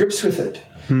come to grips with it.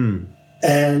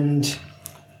 And,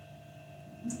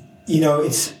 you know,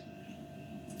 it's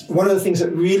one of the things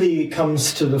that really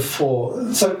comes to the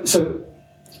fore. So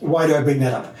why do I bring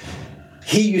that up?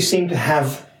 Here you seem to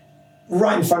have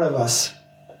right in front of us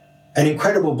an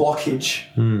incredible blockage,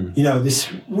 you know,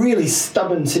 this really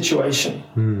stubborn situation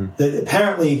that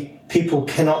apparently people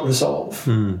cannot resolve.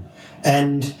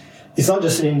 And it's not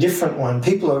just an indifferent one.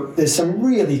 There's some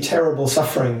really terrible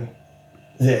suffering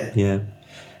there. Yeah.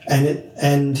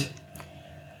 And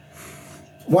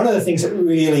one of the things that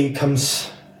really comes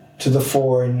to the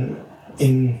fore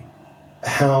in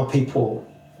how people,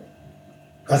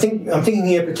 I'm thinking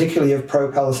here particularly of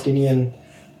pro-Palestinian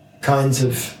kinds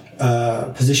of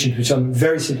positions, which I'm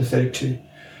very sympathetic to.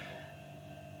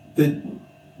 But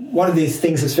one of the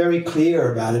things that's very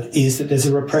clear about it is that there's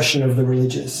a repression of the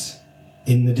religious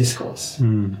in the discourse.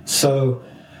 So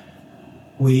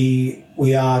we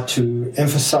are to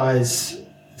emphasize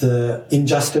the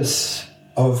injustice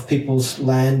of people's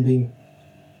land being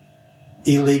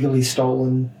illegally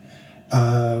stolen.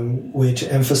 We're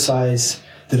to emphasize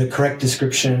that a correct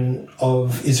description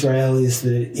of Israel is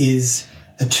that it is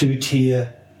a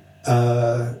two-tier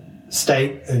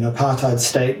state, an apartheid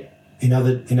state,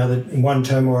 in one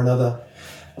term or another,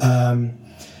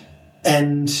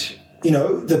 and you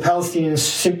know the Palestinians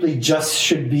simply just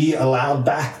should be allowed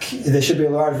back. There should be a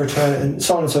right of return, and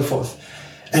so on and so forth.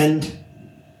 And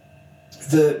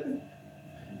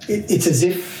it's as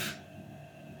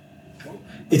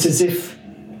if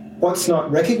what's not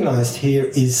recognized here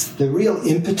is the real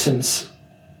impotence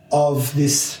of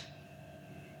this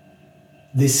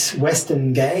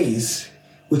Western gaze,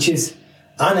 which is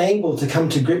unable to come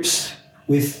to grips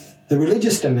with the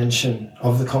religious dimension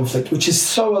of the conflict, which is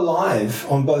so alive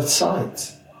on both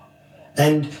sides.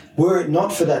 And were it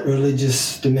not for that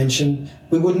religious dimension,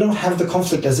 we would not have the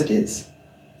conflict as it is.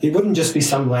 It wouldn't just be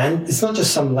it's not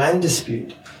just some land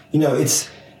dispute. You know, it's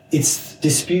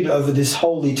dispute over this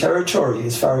holy territory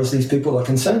as far as these people are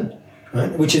concerned,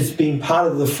 right? Which has been part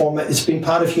of the format, it's been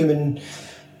part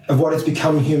of what has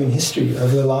become human history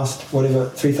over the last,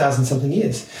 3,000 something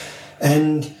years.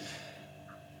 And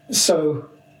so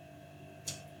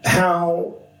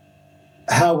how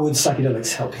would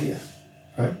psychedelics help here,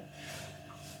 right?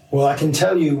 Well, I can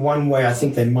tell you one way I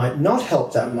think they might not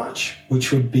help that much,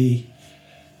 which would be,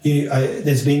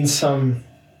 there's been some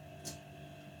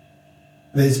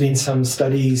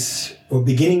studies or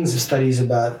beginnings of studies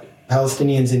about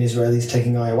Palestinians and Israelis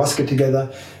taking ayahuasca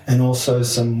together, and also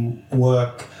some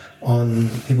work on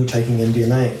people taking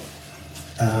MDMA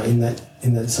in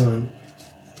that zone.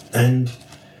 And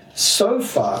so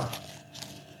far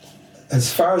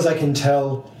as I can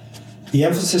tell, the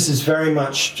emphasis is very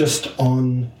much just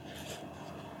on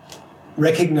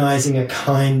recognizing a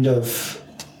kind of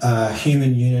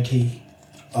human unity,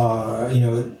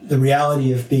 the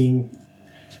reality of being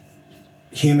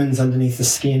humans underneath the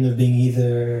skin of being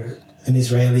either an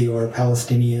Israeli or a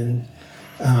Palestinian,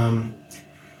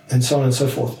 and so on and so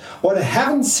forth. What I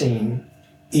haven't seen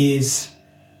is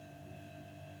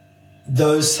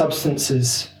those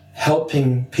substances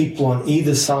helping people on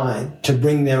either side to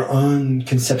bring their own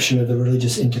conception of the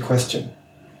religious into question,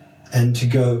 and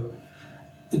to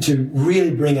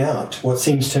really bring out what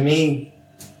seems to me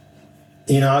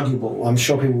inarguable. I'm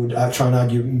sure people would try and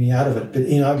argue me out of it, but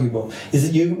inarguable is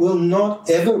that you will not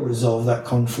ever resolve that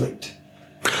conflict.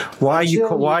 Why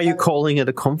are you calling it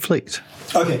a conflict?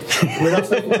 Okay, we're not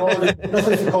supposed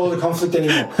to call it a conflict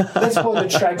anymore. Let's call it a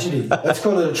tragedy.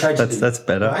 That's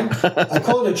better. Right? I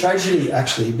call it a tragedy,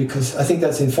 actually, because I think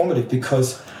that's informative,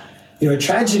 because, a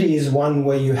tragedy is one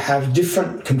where you have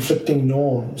different conflicting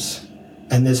norms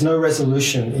and there's no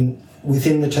resolution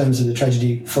within the terms of the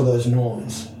tragedy for those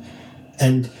norms.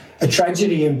 And a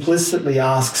tragedy implicitly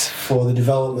asks for the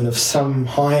development of some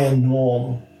higher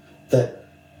norm that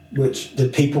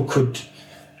people could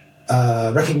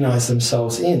recognize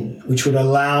themselves in, which would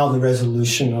allow the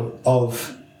resolution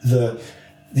of the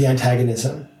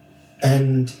antagonism.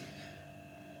 And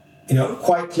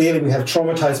quite clearly we have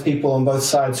traumatized people on both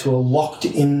sides who are locked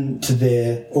into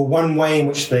one way in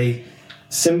which they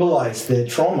symbolize their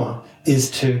trauma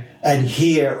is to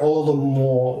adhere all the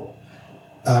more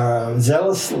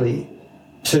zealously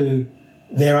to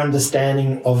their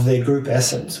understanding of their group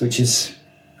essence, which is,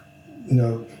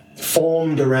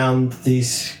 formed around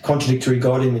these contradictory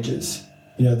God images,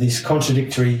 these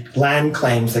contradictory land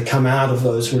claims that come out of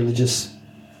those religious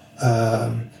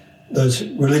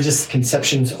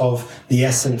conceptions of the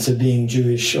essence of being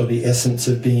Jewish or the essence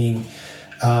of being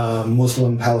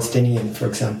Muslim Palestinian, for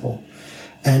example.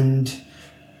 And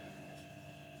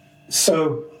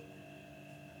so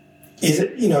is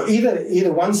it,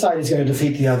 either one side is going to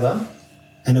defeat the other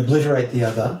and obliterate the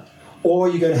other, or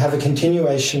you're going to have a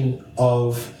continuation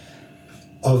of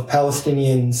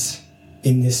Palestinians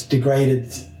in this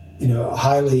degraded,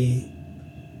 highly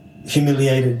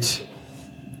humiliated,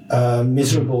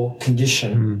 miserable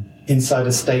condition inside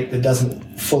a state that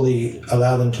doesn't fully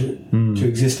allow them to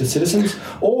exist as citizens,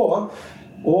 or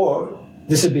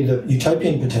this would be the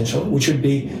utopian potential, which would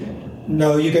be,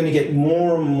 no, you're going to get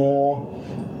more and more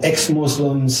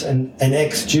ex-Muslims and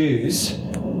ex-Jews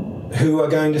who are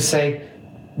going to say,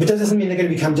 but that doesn't mean they're going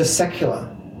to become just secular,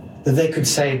 that they could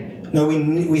say, no,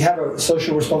 we have a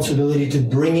social responsibility to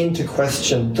bring into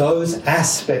question those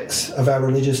aspects of our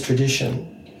religious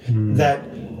tradition that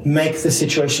make the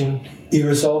situation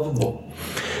irresolvable.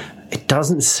 It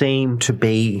doesn't seem to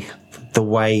be the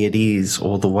way it is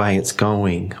or the way it's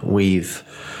going with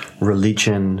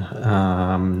religion,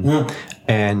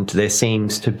 and there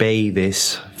seems to be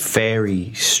this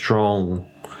very strong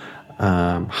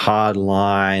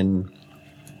hardline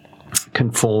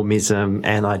conformism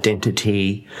and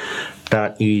identity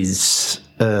that is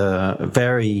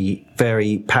very,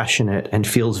 very passionate and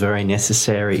feels very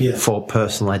necessary for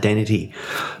personal identity.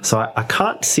 So I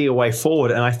can't see a way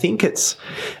forward, and I think it's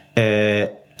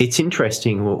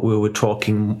interesting what we were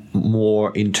talking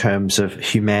more in terms of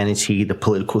humanity, the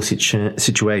political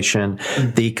situation,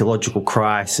 the ecological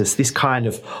crisis, this kind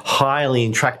of highly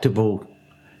intractable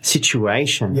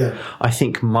situation, I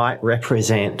think might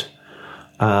represent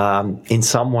in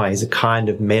some ways a kind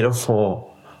of metaphor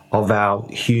of our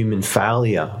human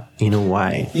failure in a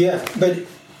way. Yeah, but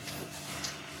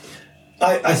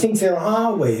I think there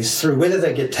are ways through, whether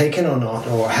they get taken or not,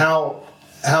 or how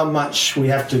much we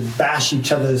have to bash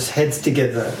each other's heads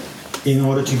together in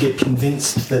order to get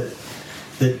convinced that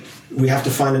we have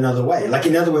to find another way. Like,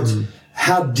 in other words,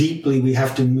 how deeply we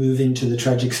have to move into the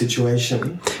tragic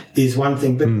situation is one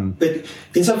thing. But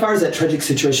insofar as that tragic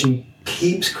situation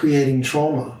keeps creating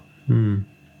trauma, I'm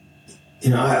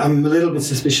a little bit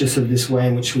suspicious of this way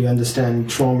in which we understand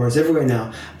trauma is everywhere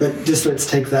now. But just let's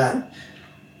take that.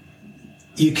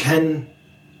 You can,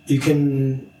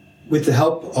 with the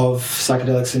help of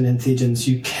psychedelics and entheogens,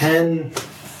 you can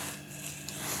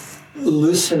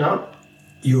loosen up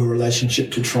your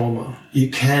relationship to trauma. You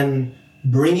can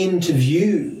bring into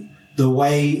view the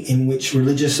way in which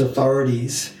religious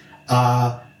authorities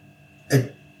are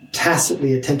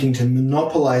tacitly attempting to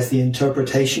monopolize the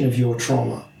interpretation of your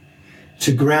trauma,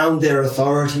 to ground their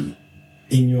authority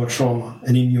in your trauma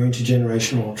and in your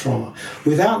intergenerational trauma.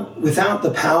 Without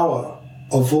the power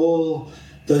of all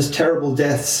those terrible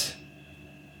deaths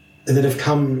that have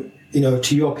come,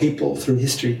 to your people through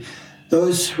history,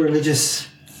 those religious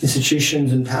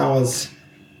institutions and powers,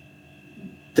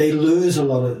 they lose a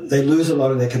lot of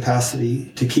their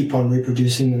capacity to keep on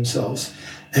reproducing themselves.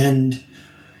 And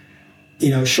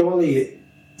surely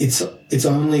it's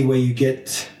only where you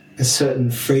get a certain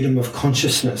freedom of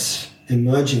consciousness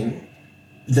emerging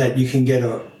that you can get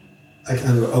a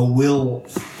will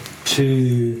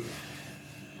to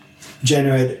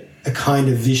generate a kind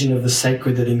of vision of the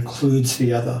sacred that includes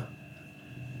the other.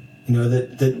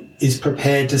 That is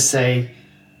prepared to say,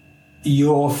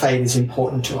 your fate is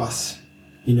important to us.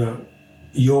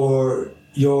 Your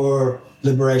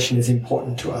liberation is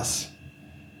important to us.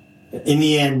 In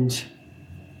the end,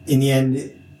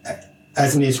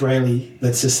 as an Israeli,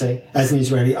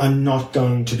 I'm not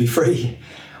going to be free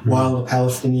while the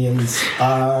Palestinians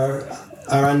are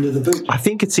under the boot. I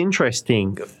think it's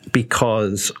interesting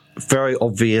because very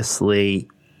obviously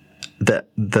the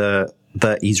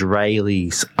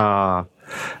Israelis are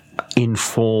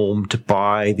informed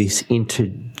by this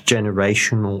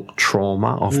intergenerational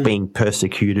trauma of being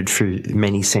persecuted for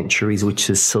many centuries, which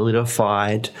has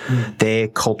solidified their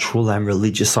cultural and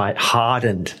religious,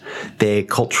 hardened their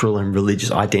cultural and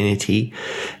religious identity.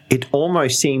 It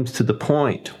almost seems to the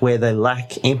point where they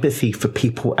lack empathy for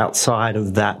people outside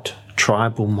of that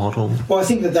tribal model. Well, I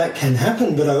think that can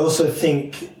happen, but I also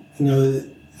think,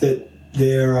 that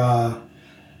there are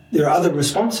other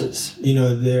responses.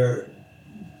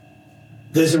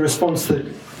 There's a response that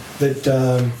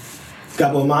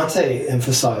Gabor Mate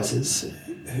emphasizes,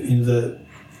 the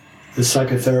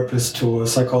psychotherapist or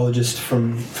psychologist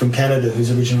from Canada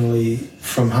who's originally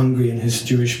from Hungary and who's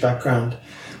Jewish background,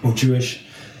 or Jewish.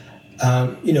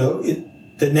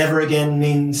 That never again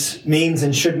means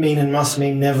and should mean and must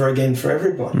mean never again for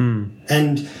everyone.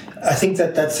 And I think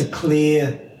that's a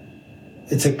clear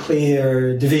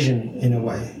division in a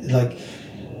way. Like,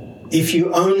 if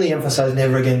you only emphasize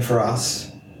never again for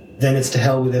us, then it's to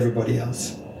hell with everybody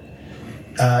else.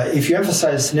 If you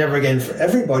emphasize never again for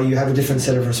everybody, you have a different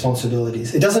set of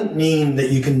responsibilities. It doesn't mean that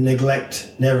you can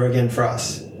neglect never again for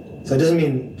us. So it doesn't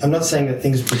mean, I'm not saying that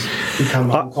things become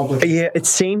complicated. Yeah, it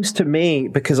seems to me,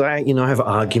 because I have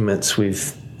arguments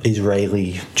with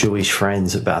Israeli Jewish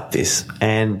friends about this,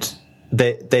 and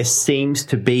there seems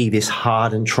to be this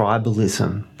hardened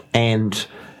tribalism, and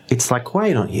it's like,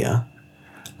 wait on here.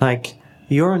 Like,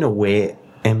 you're an aware,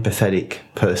 empathetic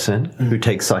person who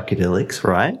takes psychedelics,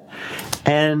 right?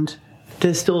 And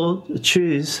they still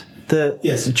choose the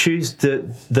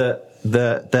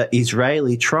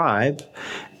Israeli tribe,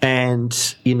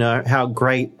 and how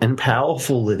great and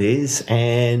powerful it is,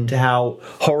 and how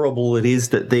horrible it is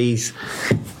that these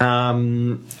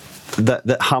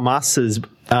that Hamas is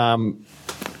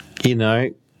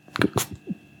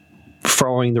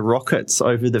throwing the rockets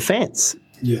over the fence.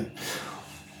 Yeah.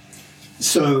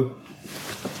 So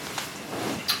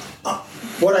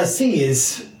what I see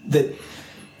is that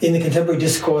in the contemporary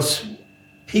discourse,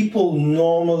 people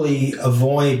normally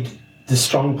avoid the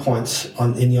strong points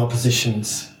in the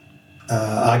opposition's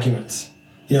arguments.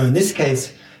 In this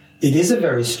case, it is a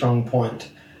very strong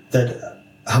point that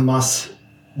Hamas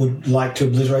would like to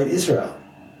obliterate Israel.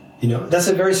 That's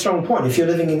a very strong point. If you're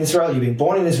living in Israel, you've been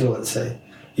born in Israel, let's say,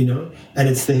 and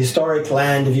it's the historic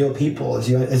land of your people as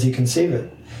you conceive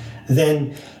it,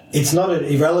 then it's not an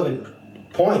irrelevant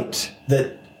point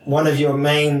that one of your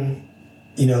main,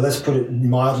 let's put it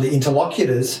mildly,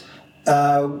 interlocutors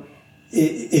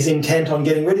is intent on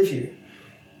getting rid of you,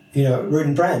 root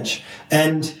and branch.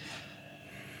 And,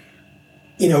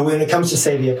 when it comes to,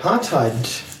 say, the apartheid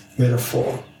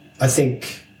metaphor, I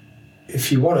think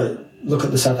if you want to look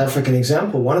at the South African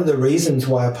example, one of the reasons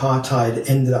why apartheid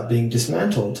ended up being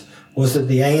dismantled was that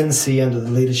the ANC, under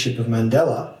the leadership of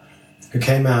Mandela, who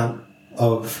came out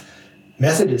of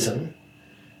Methodism,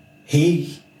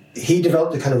 he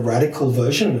developed a kind of radical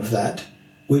version of that,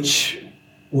 which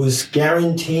was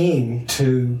guaranteeing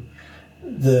to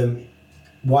the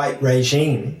white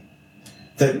regime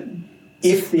that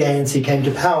if the ANC came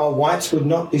to power, whites would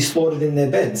not be slaughtered in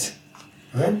their beds,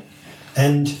 right?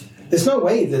 And there's no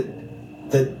way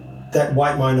that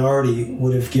white minority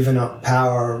would have given up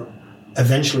power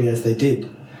eventually as they did,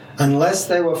 unless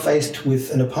they were faced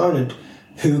with an opponent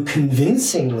who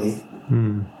convincingly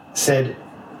said,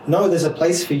 no, there's a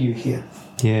place for you here.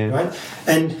 Yeah. Right?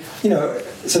 And,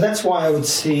 so that's why I would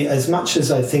see, as much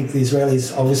as I think the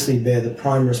Israelis obviously bear the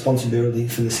prime responsibility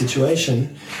for the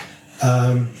situation,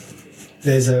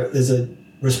 there's a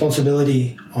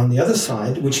responsibility on the other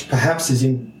side, which perhaps is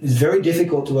very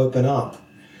difficult to open up.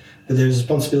 But there's a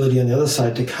responsibility on the other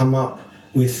side to come up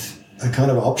with a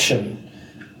kind of option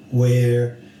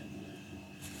where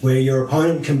your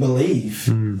opponent can believe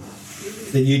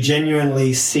that you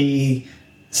genuinely see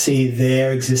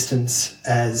their existence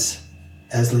as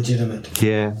legitimate.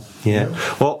 Yeah.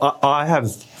 Well, I have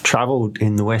travelled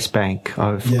in the West Bank.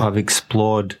 I've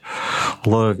explored a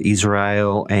lot of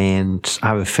Israel, and I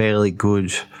have a fairly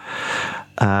good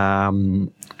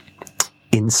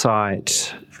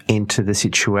insight into the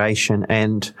situation.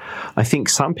 And I think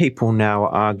some people now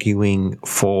are arguing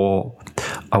for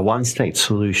a one-state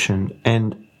solution,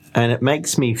 and it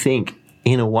makes me think,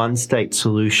 in a one-state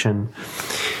solution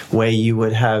where you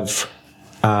would have,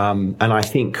 and I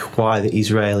think why the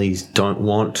Israelis don't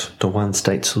want the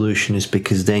one-state solution is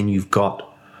because then you've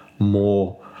got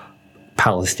more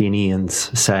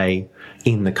Palestinians, say,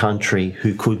 in the country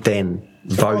who could then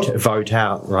vote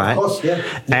out, right? Of course, yeah.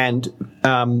 And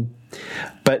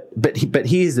but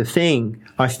here's the thing: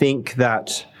 I think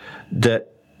that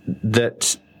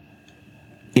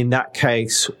in that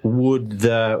case, would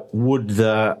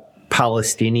the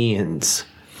Palestinians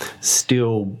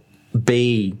still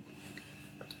be,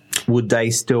 would they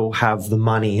still have the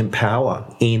money and power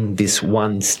in this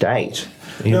one state?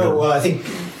 No, well, I think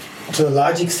to a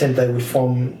large extent they would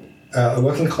form a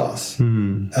working class.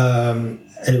 And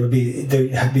it would be,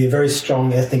 there would be a very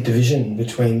strong ethnic division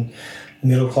between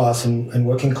middle class and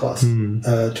working class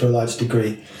to a large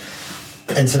degree.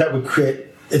 And so that would create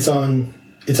its own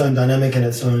dynamic and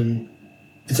its own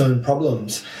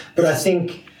problems. But I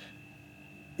think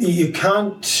you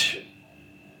can't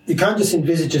just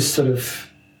envisage just sort of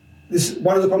this.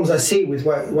 One of the problems I see with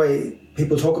the way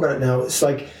people talk about it now, it's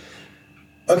like,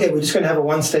 okay, we're just going to have a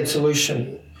one-state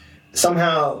solution.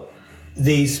 Somehow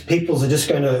these peoples are just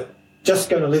going to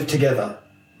live together.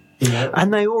 You know?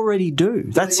 And they already do.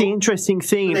 That's the interesting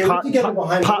thing. Parts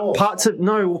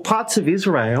of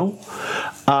Israel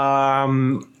are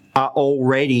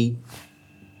already.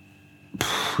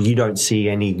 You don't see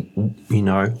any,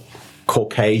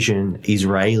 Caucasian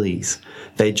Israelis.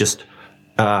 They're just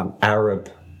Arab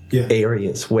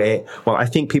areas where. Well, I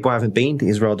think people who haven't been to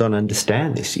Israel don't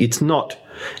understand this. It's not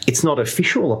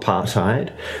official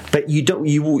apartheid, but you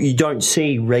don't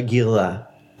see regular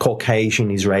Caucasian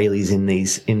Israelis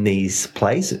in these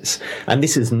places, and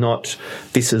this is not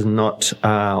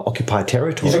occupied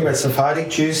territory. You're talking about Sephardic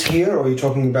Jews here, or are you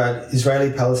talking about Israeli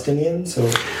Palestinians?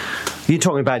 Or you're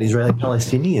talking about Israeli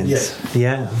Palestinians?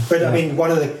 Yeah. But I mean,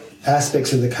 one of the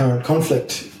aspects of the current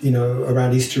conflict,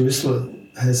 around East Jerusalem,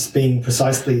 has been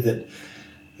precisely that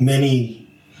many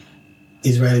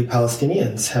Israeli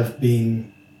Palestinians have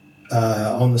been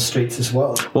on the streets as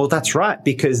well. Well, that's right,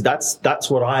 because that's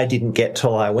what I didn't get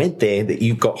till I went there, that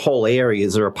you've got whole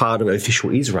areas that are a part of official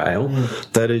Israel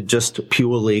that are just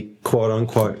purely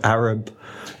quote-unquote Arab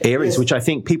areas, which I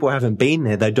think people haven't been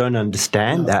there. They don't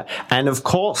understand that. And of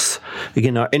course,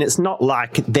 and it's not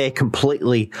like they're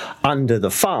completely under the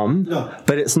thumb,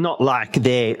 but it's not like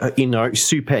they're,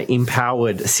 super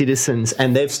empowered citizens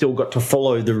and they've still got to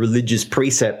follow the religious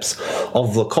precepts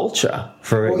of the culture,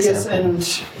 for example.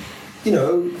 Yes,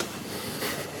 and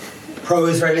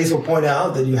pro-Israelis will point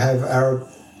out that you have Arab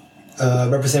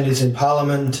representatives in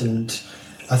parliament, and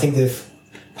I think they're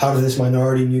part of this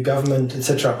minority new government,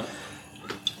 etc.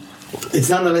 It's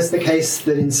nonetheless the case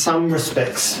that in some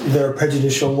respects there are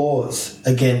prejudicial laws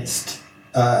against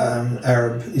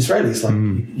Arab Israelis. Like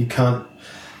you can't,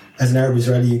 as an Arab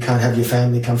Israeli, you can't have your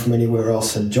family come from anywhere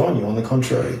else and join you. On the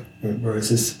contrary,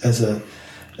 whereas as a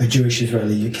Jewish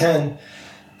Israeli, you can.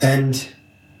 And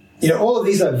all of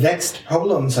these are vexed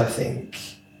problems, I think,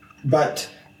 but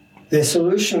their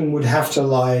solution would have to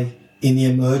lie in the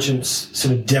emergence,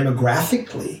 sort of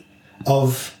demographically,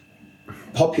 of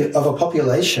a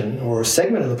population or a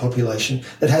segment of the population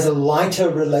that has a lighter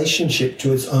relationship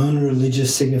to its own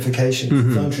religious significations,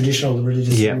 its own traditional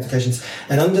religious significations,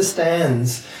 and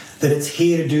understands that it's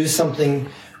here to do something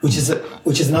which is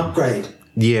an upgrade.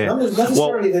 Yeah. Not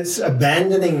necessarily that's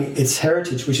abandoning its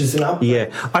heritage, which is an upgrade.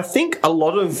 Yeah. I think a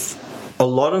lot of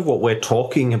what we're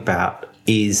talking about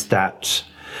is that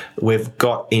we've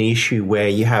got an issue where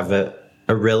you have a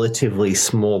relatively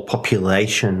small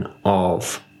population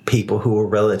of people who are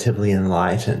relatively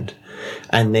enlightened,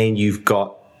 and then you've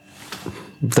got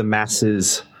the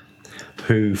masses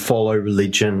who follow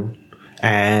religion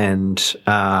and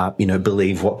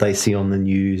believe what they see on the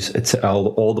news. It's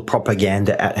all the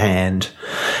propaganda at hand,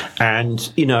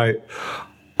 and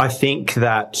I think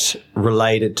that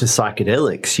related to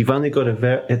psychedelics, you've only got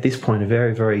at this point a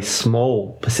very, very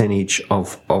small percentage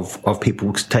of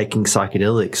people taking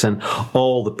psychedelics, and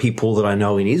all the people that I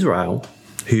know in Israel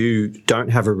who don't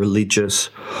have a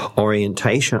religious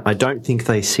orientation, I don't think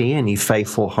they see any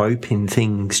faith or hope in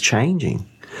things changing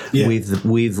with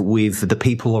the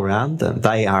people around them.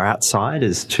 They are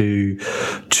outsiders to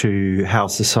how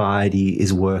society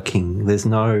is working. There's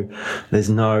no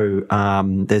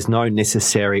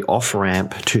necessary off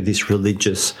ramp to this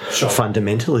religious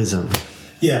fundamentalism.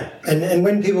 Yeah, and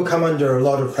when people come under a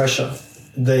lot of pressure,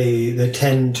 they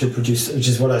tend to produce, which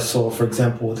is what I saw, for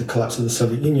example, with the collapse of the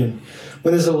Soviet Union.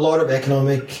 When there's a lot of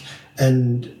economic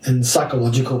and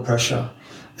psychological pressure,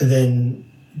 then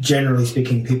generally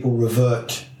speaking, people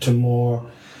revert to more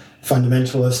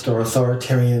fundamentalist or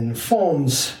authoritarian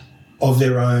forms of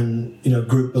their own,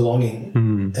 group belonging.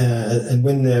 And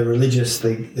when they're religious,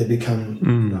 they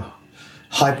become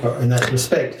hyper in that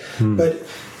respect. But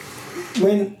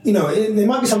when, there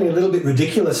might be something a little bit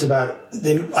ridiculous about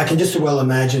them. I can just well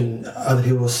imagine other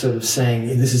people sort of saying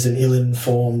this is an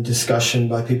ill-informed discussion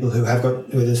by people where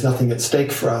there's nothing at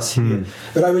stake for us here.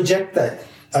 But I reject that.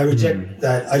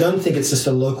 That. I don't think it's just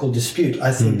a local dispute.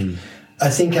 I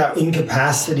think our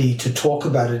incapacity to talk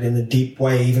about it in a deep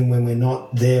way, even when we're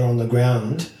not there on the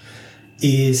ground,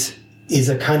 is is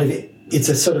a kind of, it's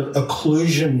a sort of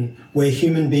occlusion where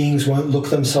human beings won't look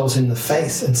themselves in the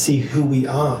face and see who we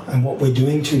are and what we're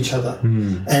doing to each other.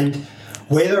 And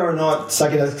whether or not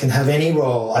psychedelics can have any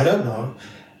role, I don't know.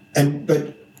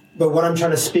 But what I'm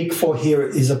trying to speak for here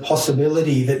is a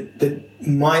possibility that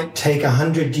might take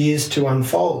 100 years to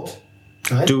unfold.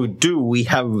 Right? Do we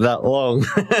have that long?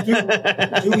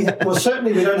 Well,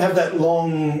 certainly we don't have that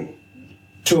long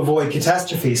to avoid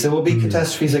catastrophes. There will be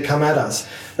catastrophes that come at us.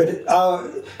 But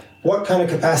what kind of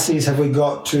capacities have we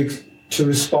got to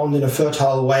respond in a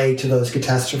fertile way to those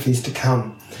catastrophes to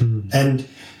come? And,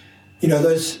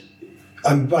 those...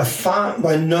 I'm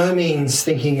by no means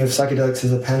thinking of psychedelics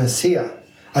as a panacea.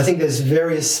 I think there's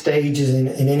various stages in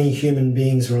any human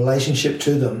being's relationship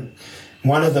to them.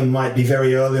 One of them might be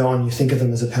very early on, you think of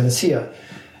them as a panacea.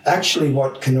 Actually,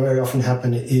 what can very often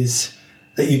happen is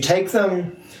that you take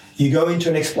them, you go into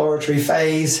an exploratory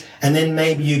phase, and then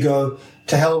maybe you go,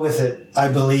 to hell with it, I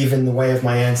believe in the way of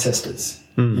my ancestors.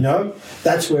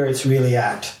 That's where it's really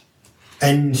at.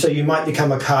 And so you might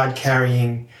become a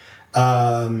card-carrying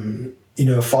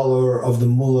follower of the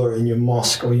mullah in your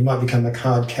mosque, or you might become a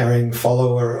card-carrying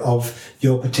follower of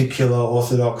your particular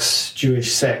Orthodox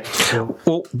Jewish sect.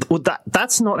 Well,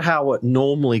 that's not how it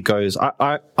normally goes.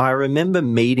 I remember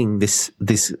meeting this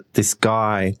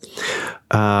guy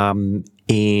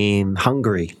in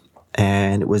Hungary,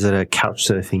 and it was at a couch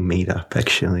surfing meetup,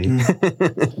 actually.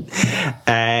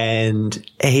 And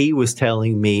he was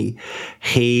telling me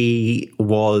he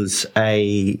was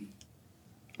a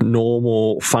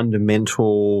normal,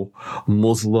 fundamental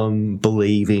Muslim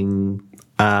believing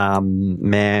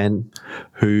man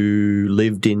who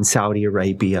lived in Saudi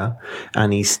Arabia,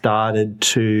 and he started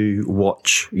to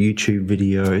watch YouTube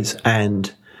videos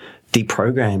and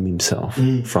deprogram himself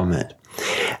from it.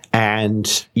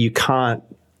 And you can't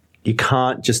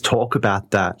just talk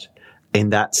about that in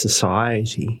that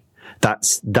society.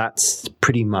 That's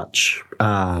pretty much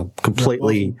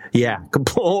completely,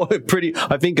 pretty.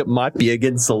 I think it might be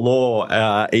against the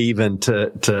law even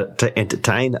to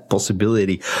entertain that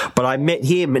possibility. But I met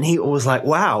him, and he was like,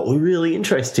 "Wow, really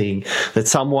interesting that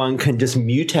someone can just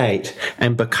mutate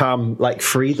and become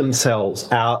free themselves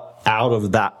out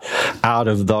of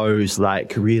those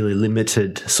really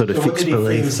limited sort of fixed beliefs." What did he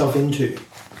free himself into?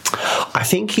 I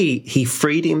think he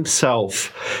freed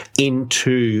himself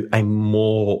into a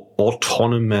more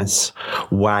autonomous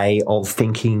way of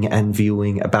thinking and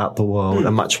viewing about the world,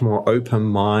 a much more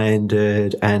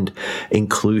open-minded and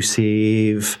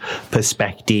inclusive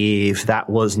perspective that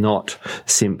was not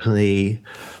simply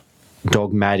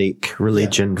dogmatic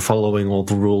religion, following all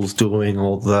the rules, doing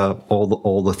all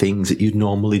the things that you'd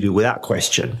normally do without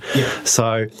question.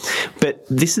 So, but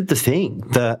this is the thing,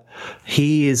 that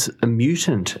he is a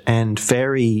mutant, and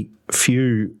very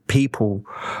few people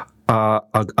are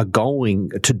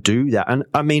going to do that. And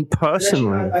I mean,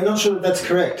 personally, actually, I'm not sure that's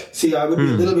correct. See, I would be a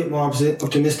little bit more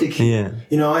optimistic here.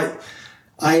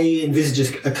 I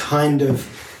envisage a kind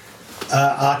of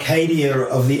Arcadia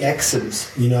of the X's,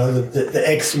 the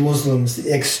ex-Muslims,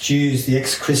 the ex-Jews, the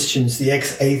ex-Christians, the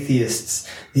ex-atheists,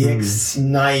 the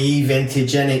ex-naive,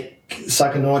 entheogenic,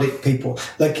 psychonautic people.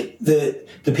 Like the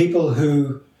people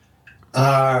who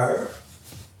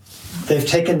they've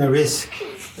taken the risk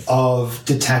of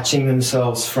detaching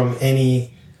themselves from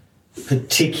any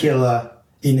particular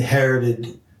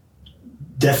inherited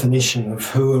definition of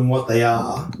who and what they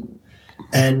are.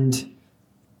 And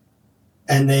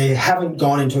they haven't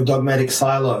gone into a dogmatic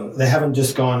silo. They haven't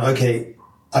just gone, okay,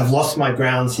 I've lost my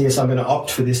grounds here, so I'm going to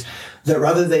opt for this. That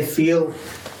rather they feel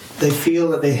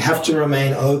that they have to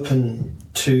remain open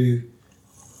to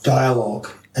dialogue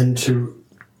and to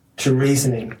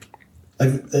reasoning.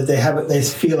 Like they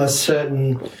feel a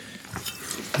certain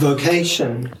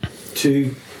vocation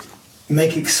to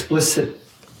make explicit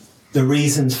the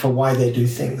reasons for why they do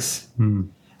things.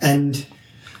 And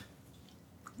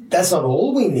that's not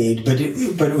all we need, but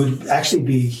it would actually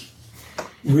be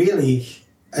really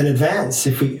an advance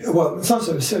if it's not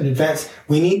so an advance.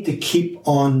 We need to keep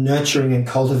on nurturing and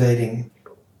cultivating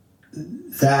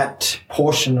that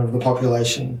portion of the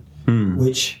population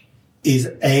which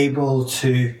is able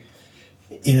to,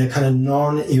 in a kind of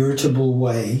non-irritable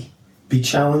way, be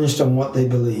challenged on what they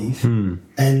believe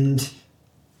and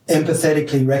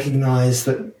empathetically recognize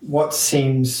that what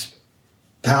seems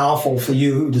powerful for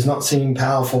you does not seem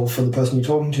powerful for the person you're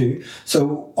talking to.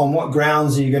 So on what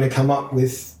grounds are you going to come up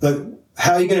with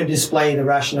how are you going to display the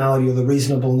rationality or the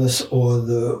reasonableness or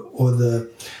the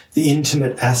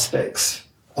intimate aspects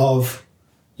of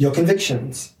your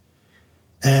convictions?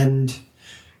 And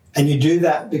you do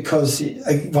that because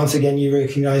once again you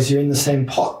recognize you're in the same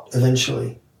pot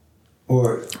eventually,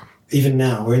 or even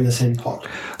now. We're in the same pot.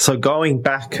 So going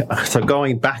back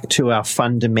to our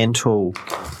fundamental,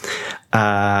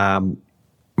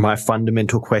 my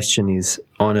fundamental question is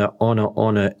on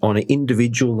an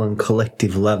individual and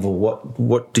collective level.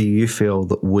 What do you feel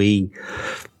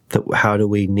how do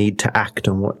we need to act,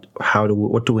 and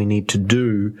what do we need to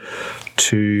do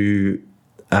to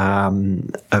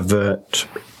avert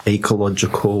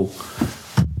ecological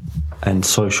and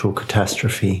social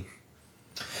catastrophe?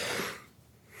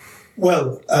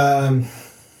 Well,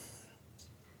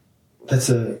 that's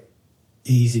a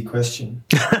easy question.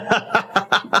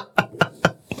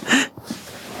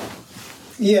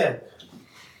 Yeah.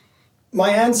 My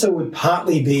answer would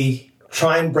partly be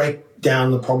try and break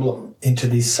down the problem into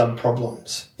these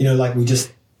sub-problems. Like we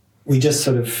just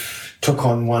sort of took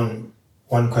on one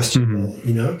question,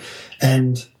 there,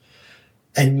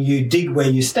 and you dig where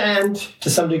you stand to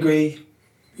some degree.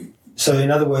 So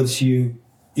in other words, you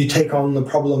take on the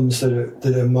problems that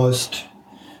are most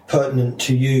pertinent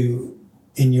to you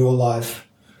in your life,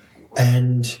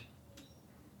 and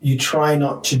you try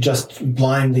not to just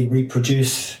blindly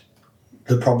reproduce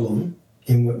the problem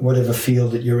in whatever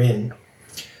field that you're in.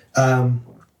 So,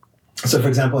 for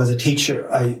example, as a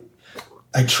teacher, I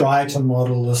try to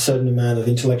model a certain amount of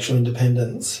intellectual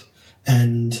independence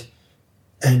and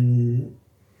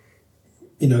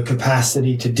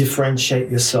capacity to differentiate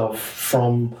yourself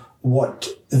from what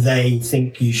they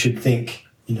think you should think.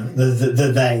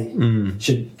 The they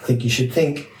should think you should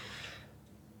think.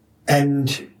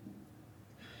 And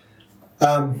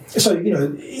so,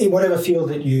 in whatever field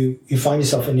that you find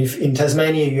yourself in, if in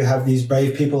Tasmania you have these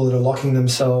brave people that are locking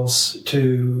themselves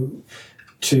to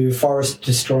forest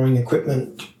destroying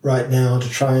equipment right now to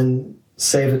try and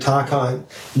save a tarkine,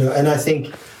 and I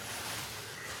think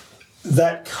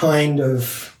that kind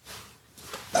of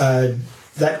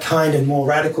more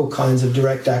radical kinds of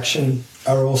direct action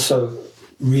are also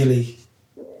really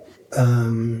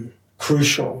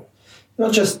crucial.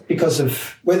 Not just because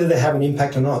of whether they have an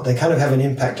impact or not, they kind of have an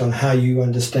impact on how you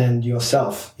understand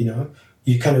yourself. You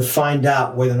kind of find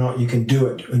out whether or not you can do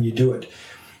it when you do it.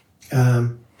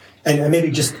 And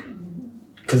maybe just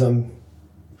because I'm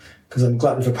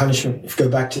glutton for punishment, if you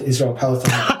go back to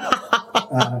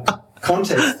Israel-Palestine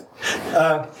context,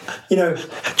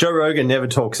 Joe Rogan never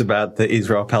talks about the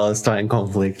Israel-Palestine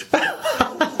conflict.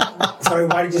 Sorry,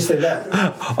 why did you say that?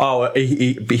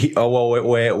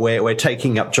 We're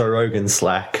taking up Joe Rogan's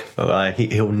slack.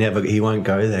 He won't go there. He won't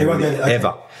go there. Okay.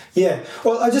 Ever. Yeah.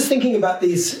 Well, I'm just thinking about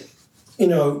these,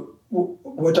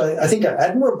 what I think are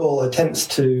admirable attempts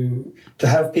to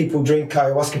have people drink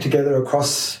ayahuasca together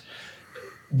across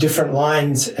different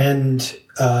lines and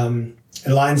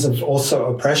lines of also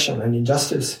oppression and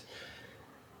injustice.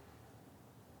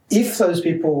 If those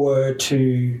people were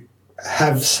to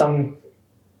have some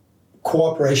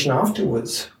cooperation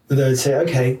afterwards, where they'd say,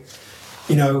 okay,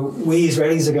 we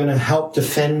Israelis are going to help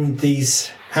defend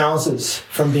these houses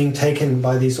from being taken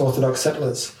by these Orthodox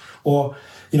settlers, or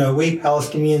we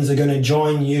Palestinians are going to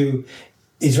join you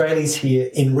Israelis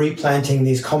here in replanting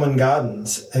these common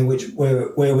gardens, where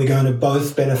we're going to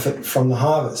both benefit from the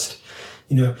harvest.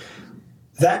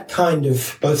 That kind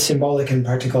of both symbolic and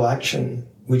practical action,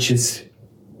 which is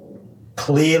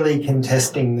clearly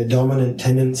contesting the dominant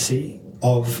tendency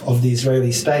of the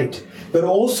Israeli state, but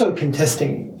also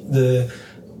contesting the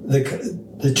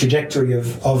trajectory of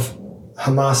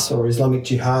Hamas or Islamic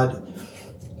Jihad,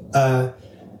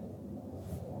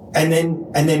 and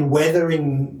then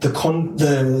weathering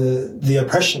the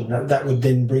oppression that would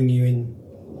then bring you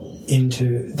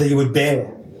into that you would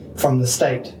bear from the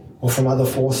state or from other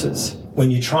forces when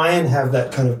you try and have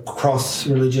that kind of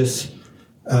cross-religious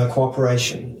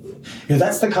cooperation.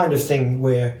 That's the kind of thing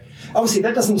where obviously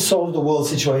that doesn't solve the world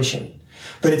situation,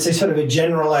 but it's a sort of a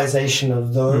generalization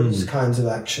of those kinds of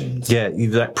actions. Yeah,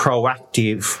 that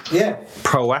proactive,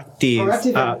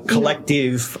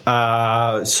 collective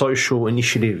social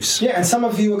initiatives. Yeah, and some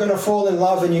of you are going to fall in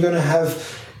love and you're going to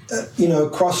have,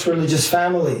 cross-religious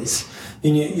families.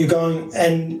 And you're going,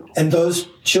 and those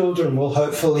children will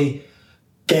hopefully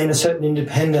gain a certain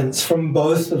independence from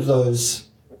both of those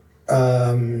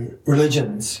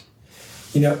religions.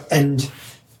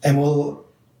 And will,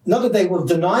 not that they will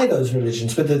deny those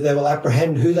religions, but that they will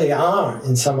apprehend who they are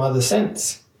in some other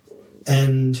sense.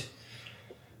 And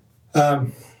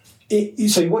so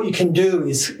what you can do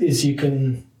is you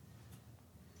can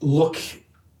look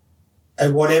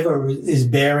at whatever is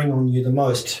bearing on you the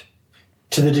most,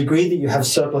 to the degree that you have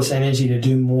surplus energy to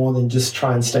do more than just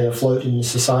try and stay afloat in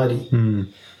society.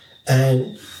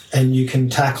 And you can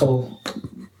tackle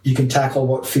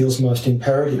what feels most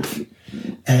imperative.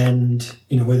 And,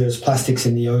 whether it's plastics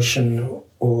in the ocean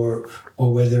or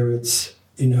whether it's,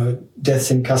 you know,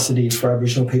 deaths in custody for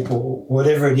Aboriginal people,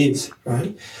 whatever it is,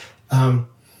 right?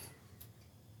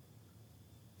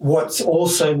 What's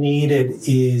also needed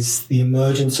is the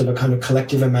emergence of a kind of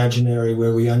collective imaginary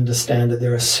where we understand that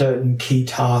there are certain key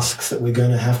tasks that we're going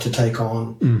to have to take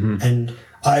on. Mm-hmm. And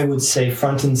I would say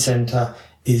front and center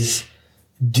is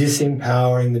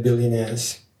disempowering the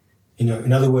billionaires. You know,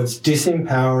 in other words,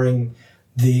 disempowering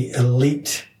the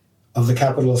elite of the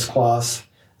capitalist class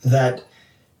that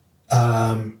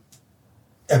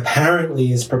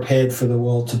apparently is prepared for the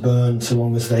world to burn so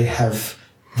long as they have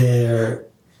their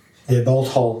bolt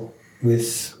hole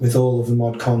with all of the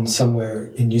mod cons somewhere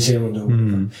in New Zealand or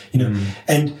whatever, you know,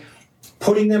 and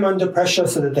putting them under pressure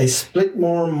so that they split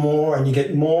more and more, and you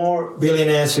get more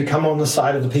billionaires who come on the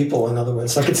side of the people. In other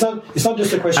words, like it's not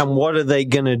just a question. And what are they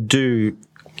going to do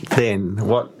then?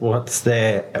 What's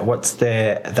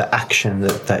the action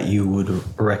that you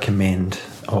would recommend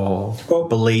or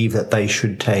believe that they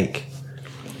should take?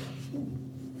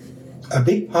 A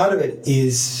big part of it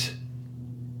is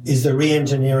the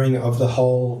re-engineering of the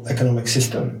whole economic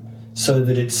system so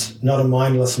that it's not a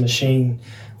mindless machine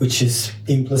which is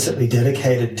implicitly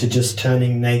dedicated to just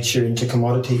turning nature into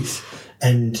commodities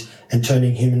and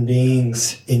turning human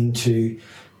beings into,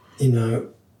 you know,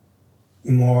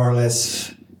 more or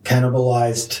less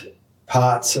cannibalized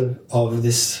parts of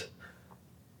this,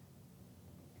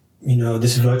 you know,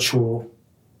 this virtual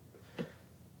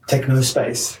techno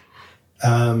space.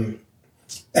 And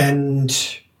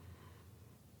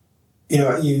you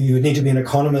know, you need to be an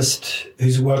economist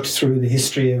who's worked through the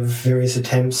history of various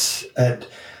attempts at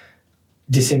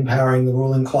disempowering the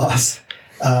ruling class,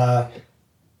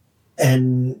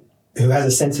 and who has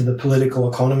a sense of the political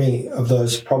economy of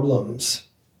those problems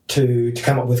to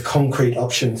come up with concrete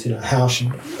options. You know, how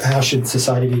should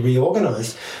society be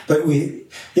reorganized? But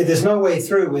there's no way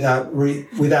through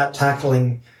without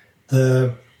tackling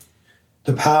the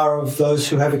power of those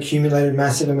who have accumulated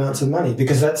massive amounts of money,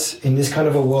 because that's, in this kind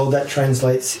of a world, that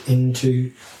translates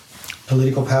into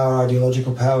political power,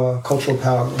 ideological power, cultural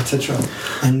power, etc.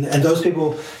 And those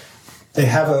people, they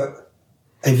have a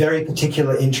very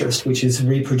particular interest, which is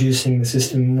reproducing the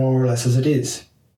system more or less as it is.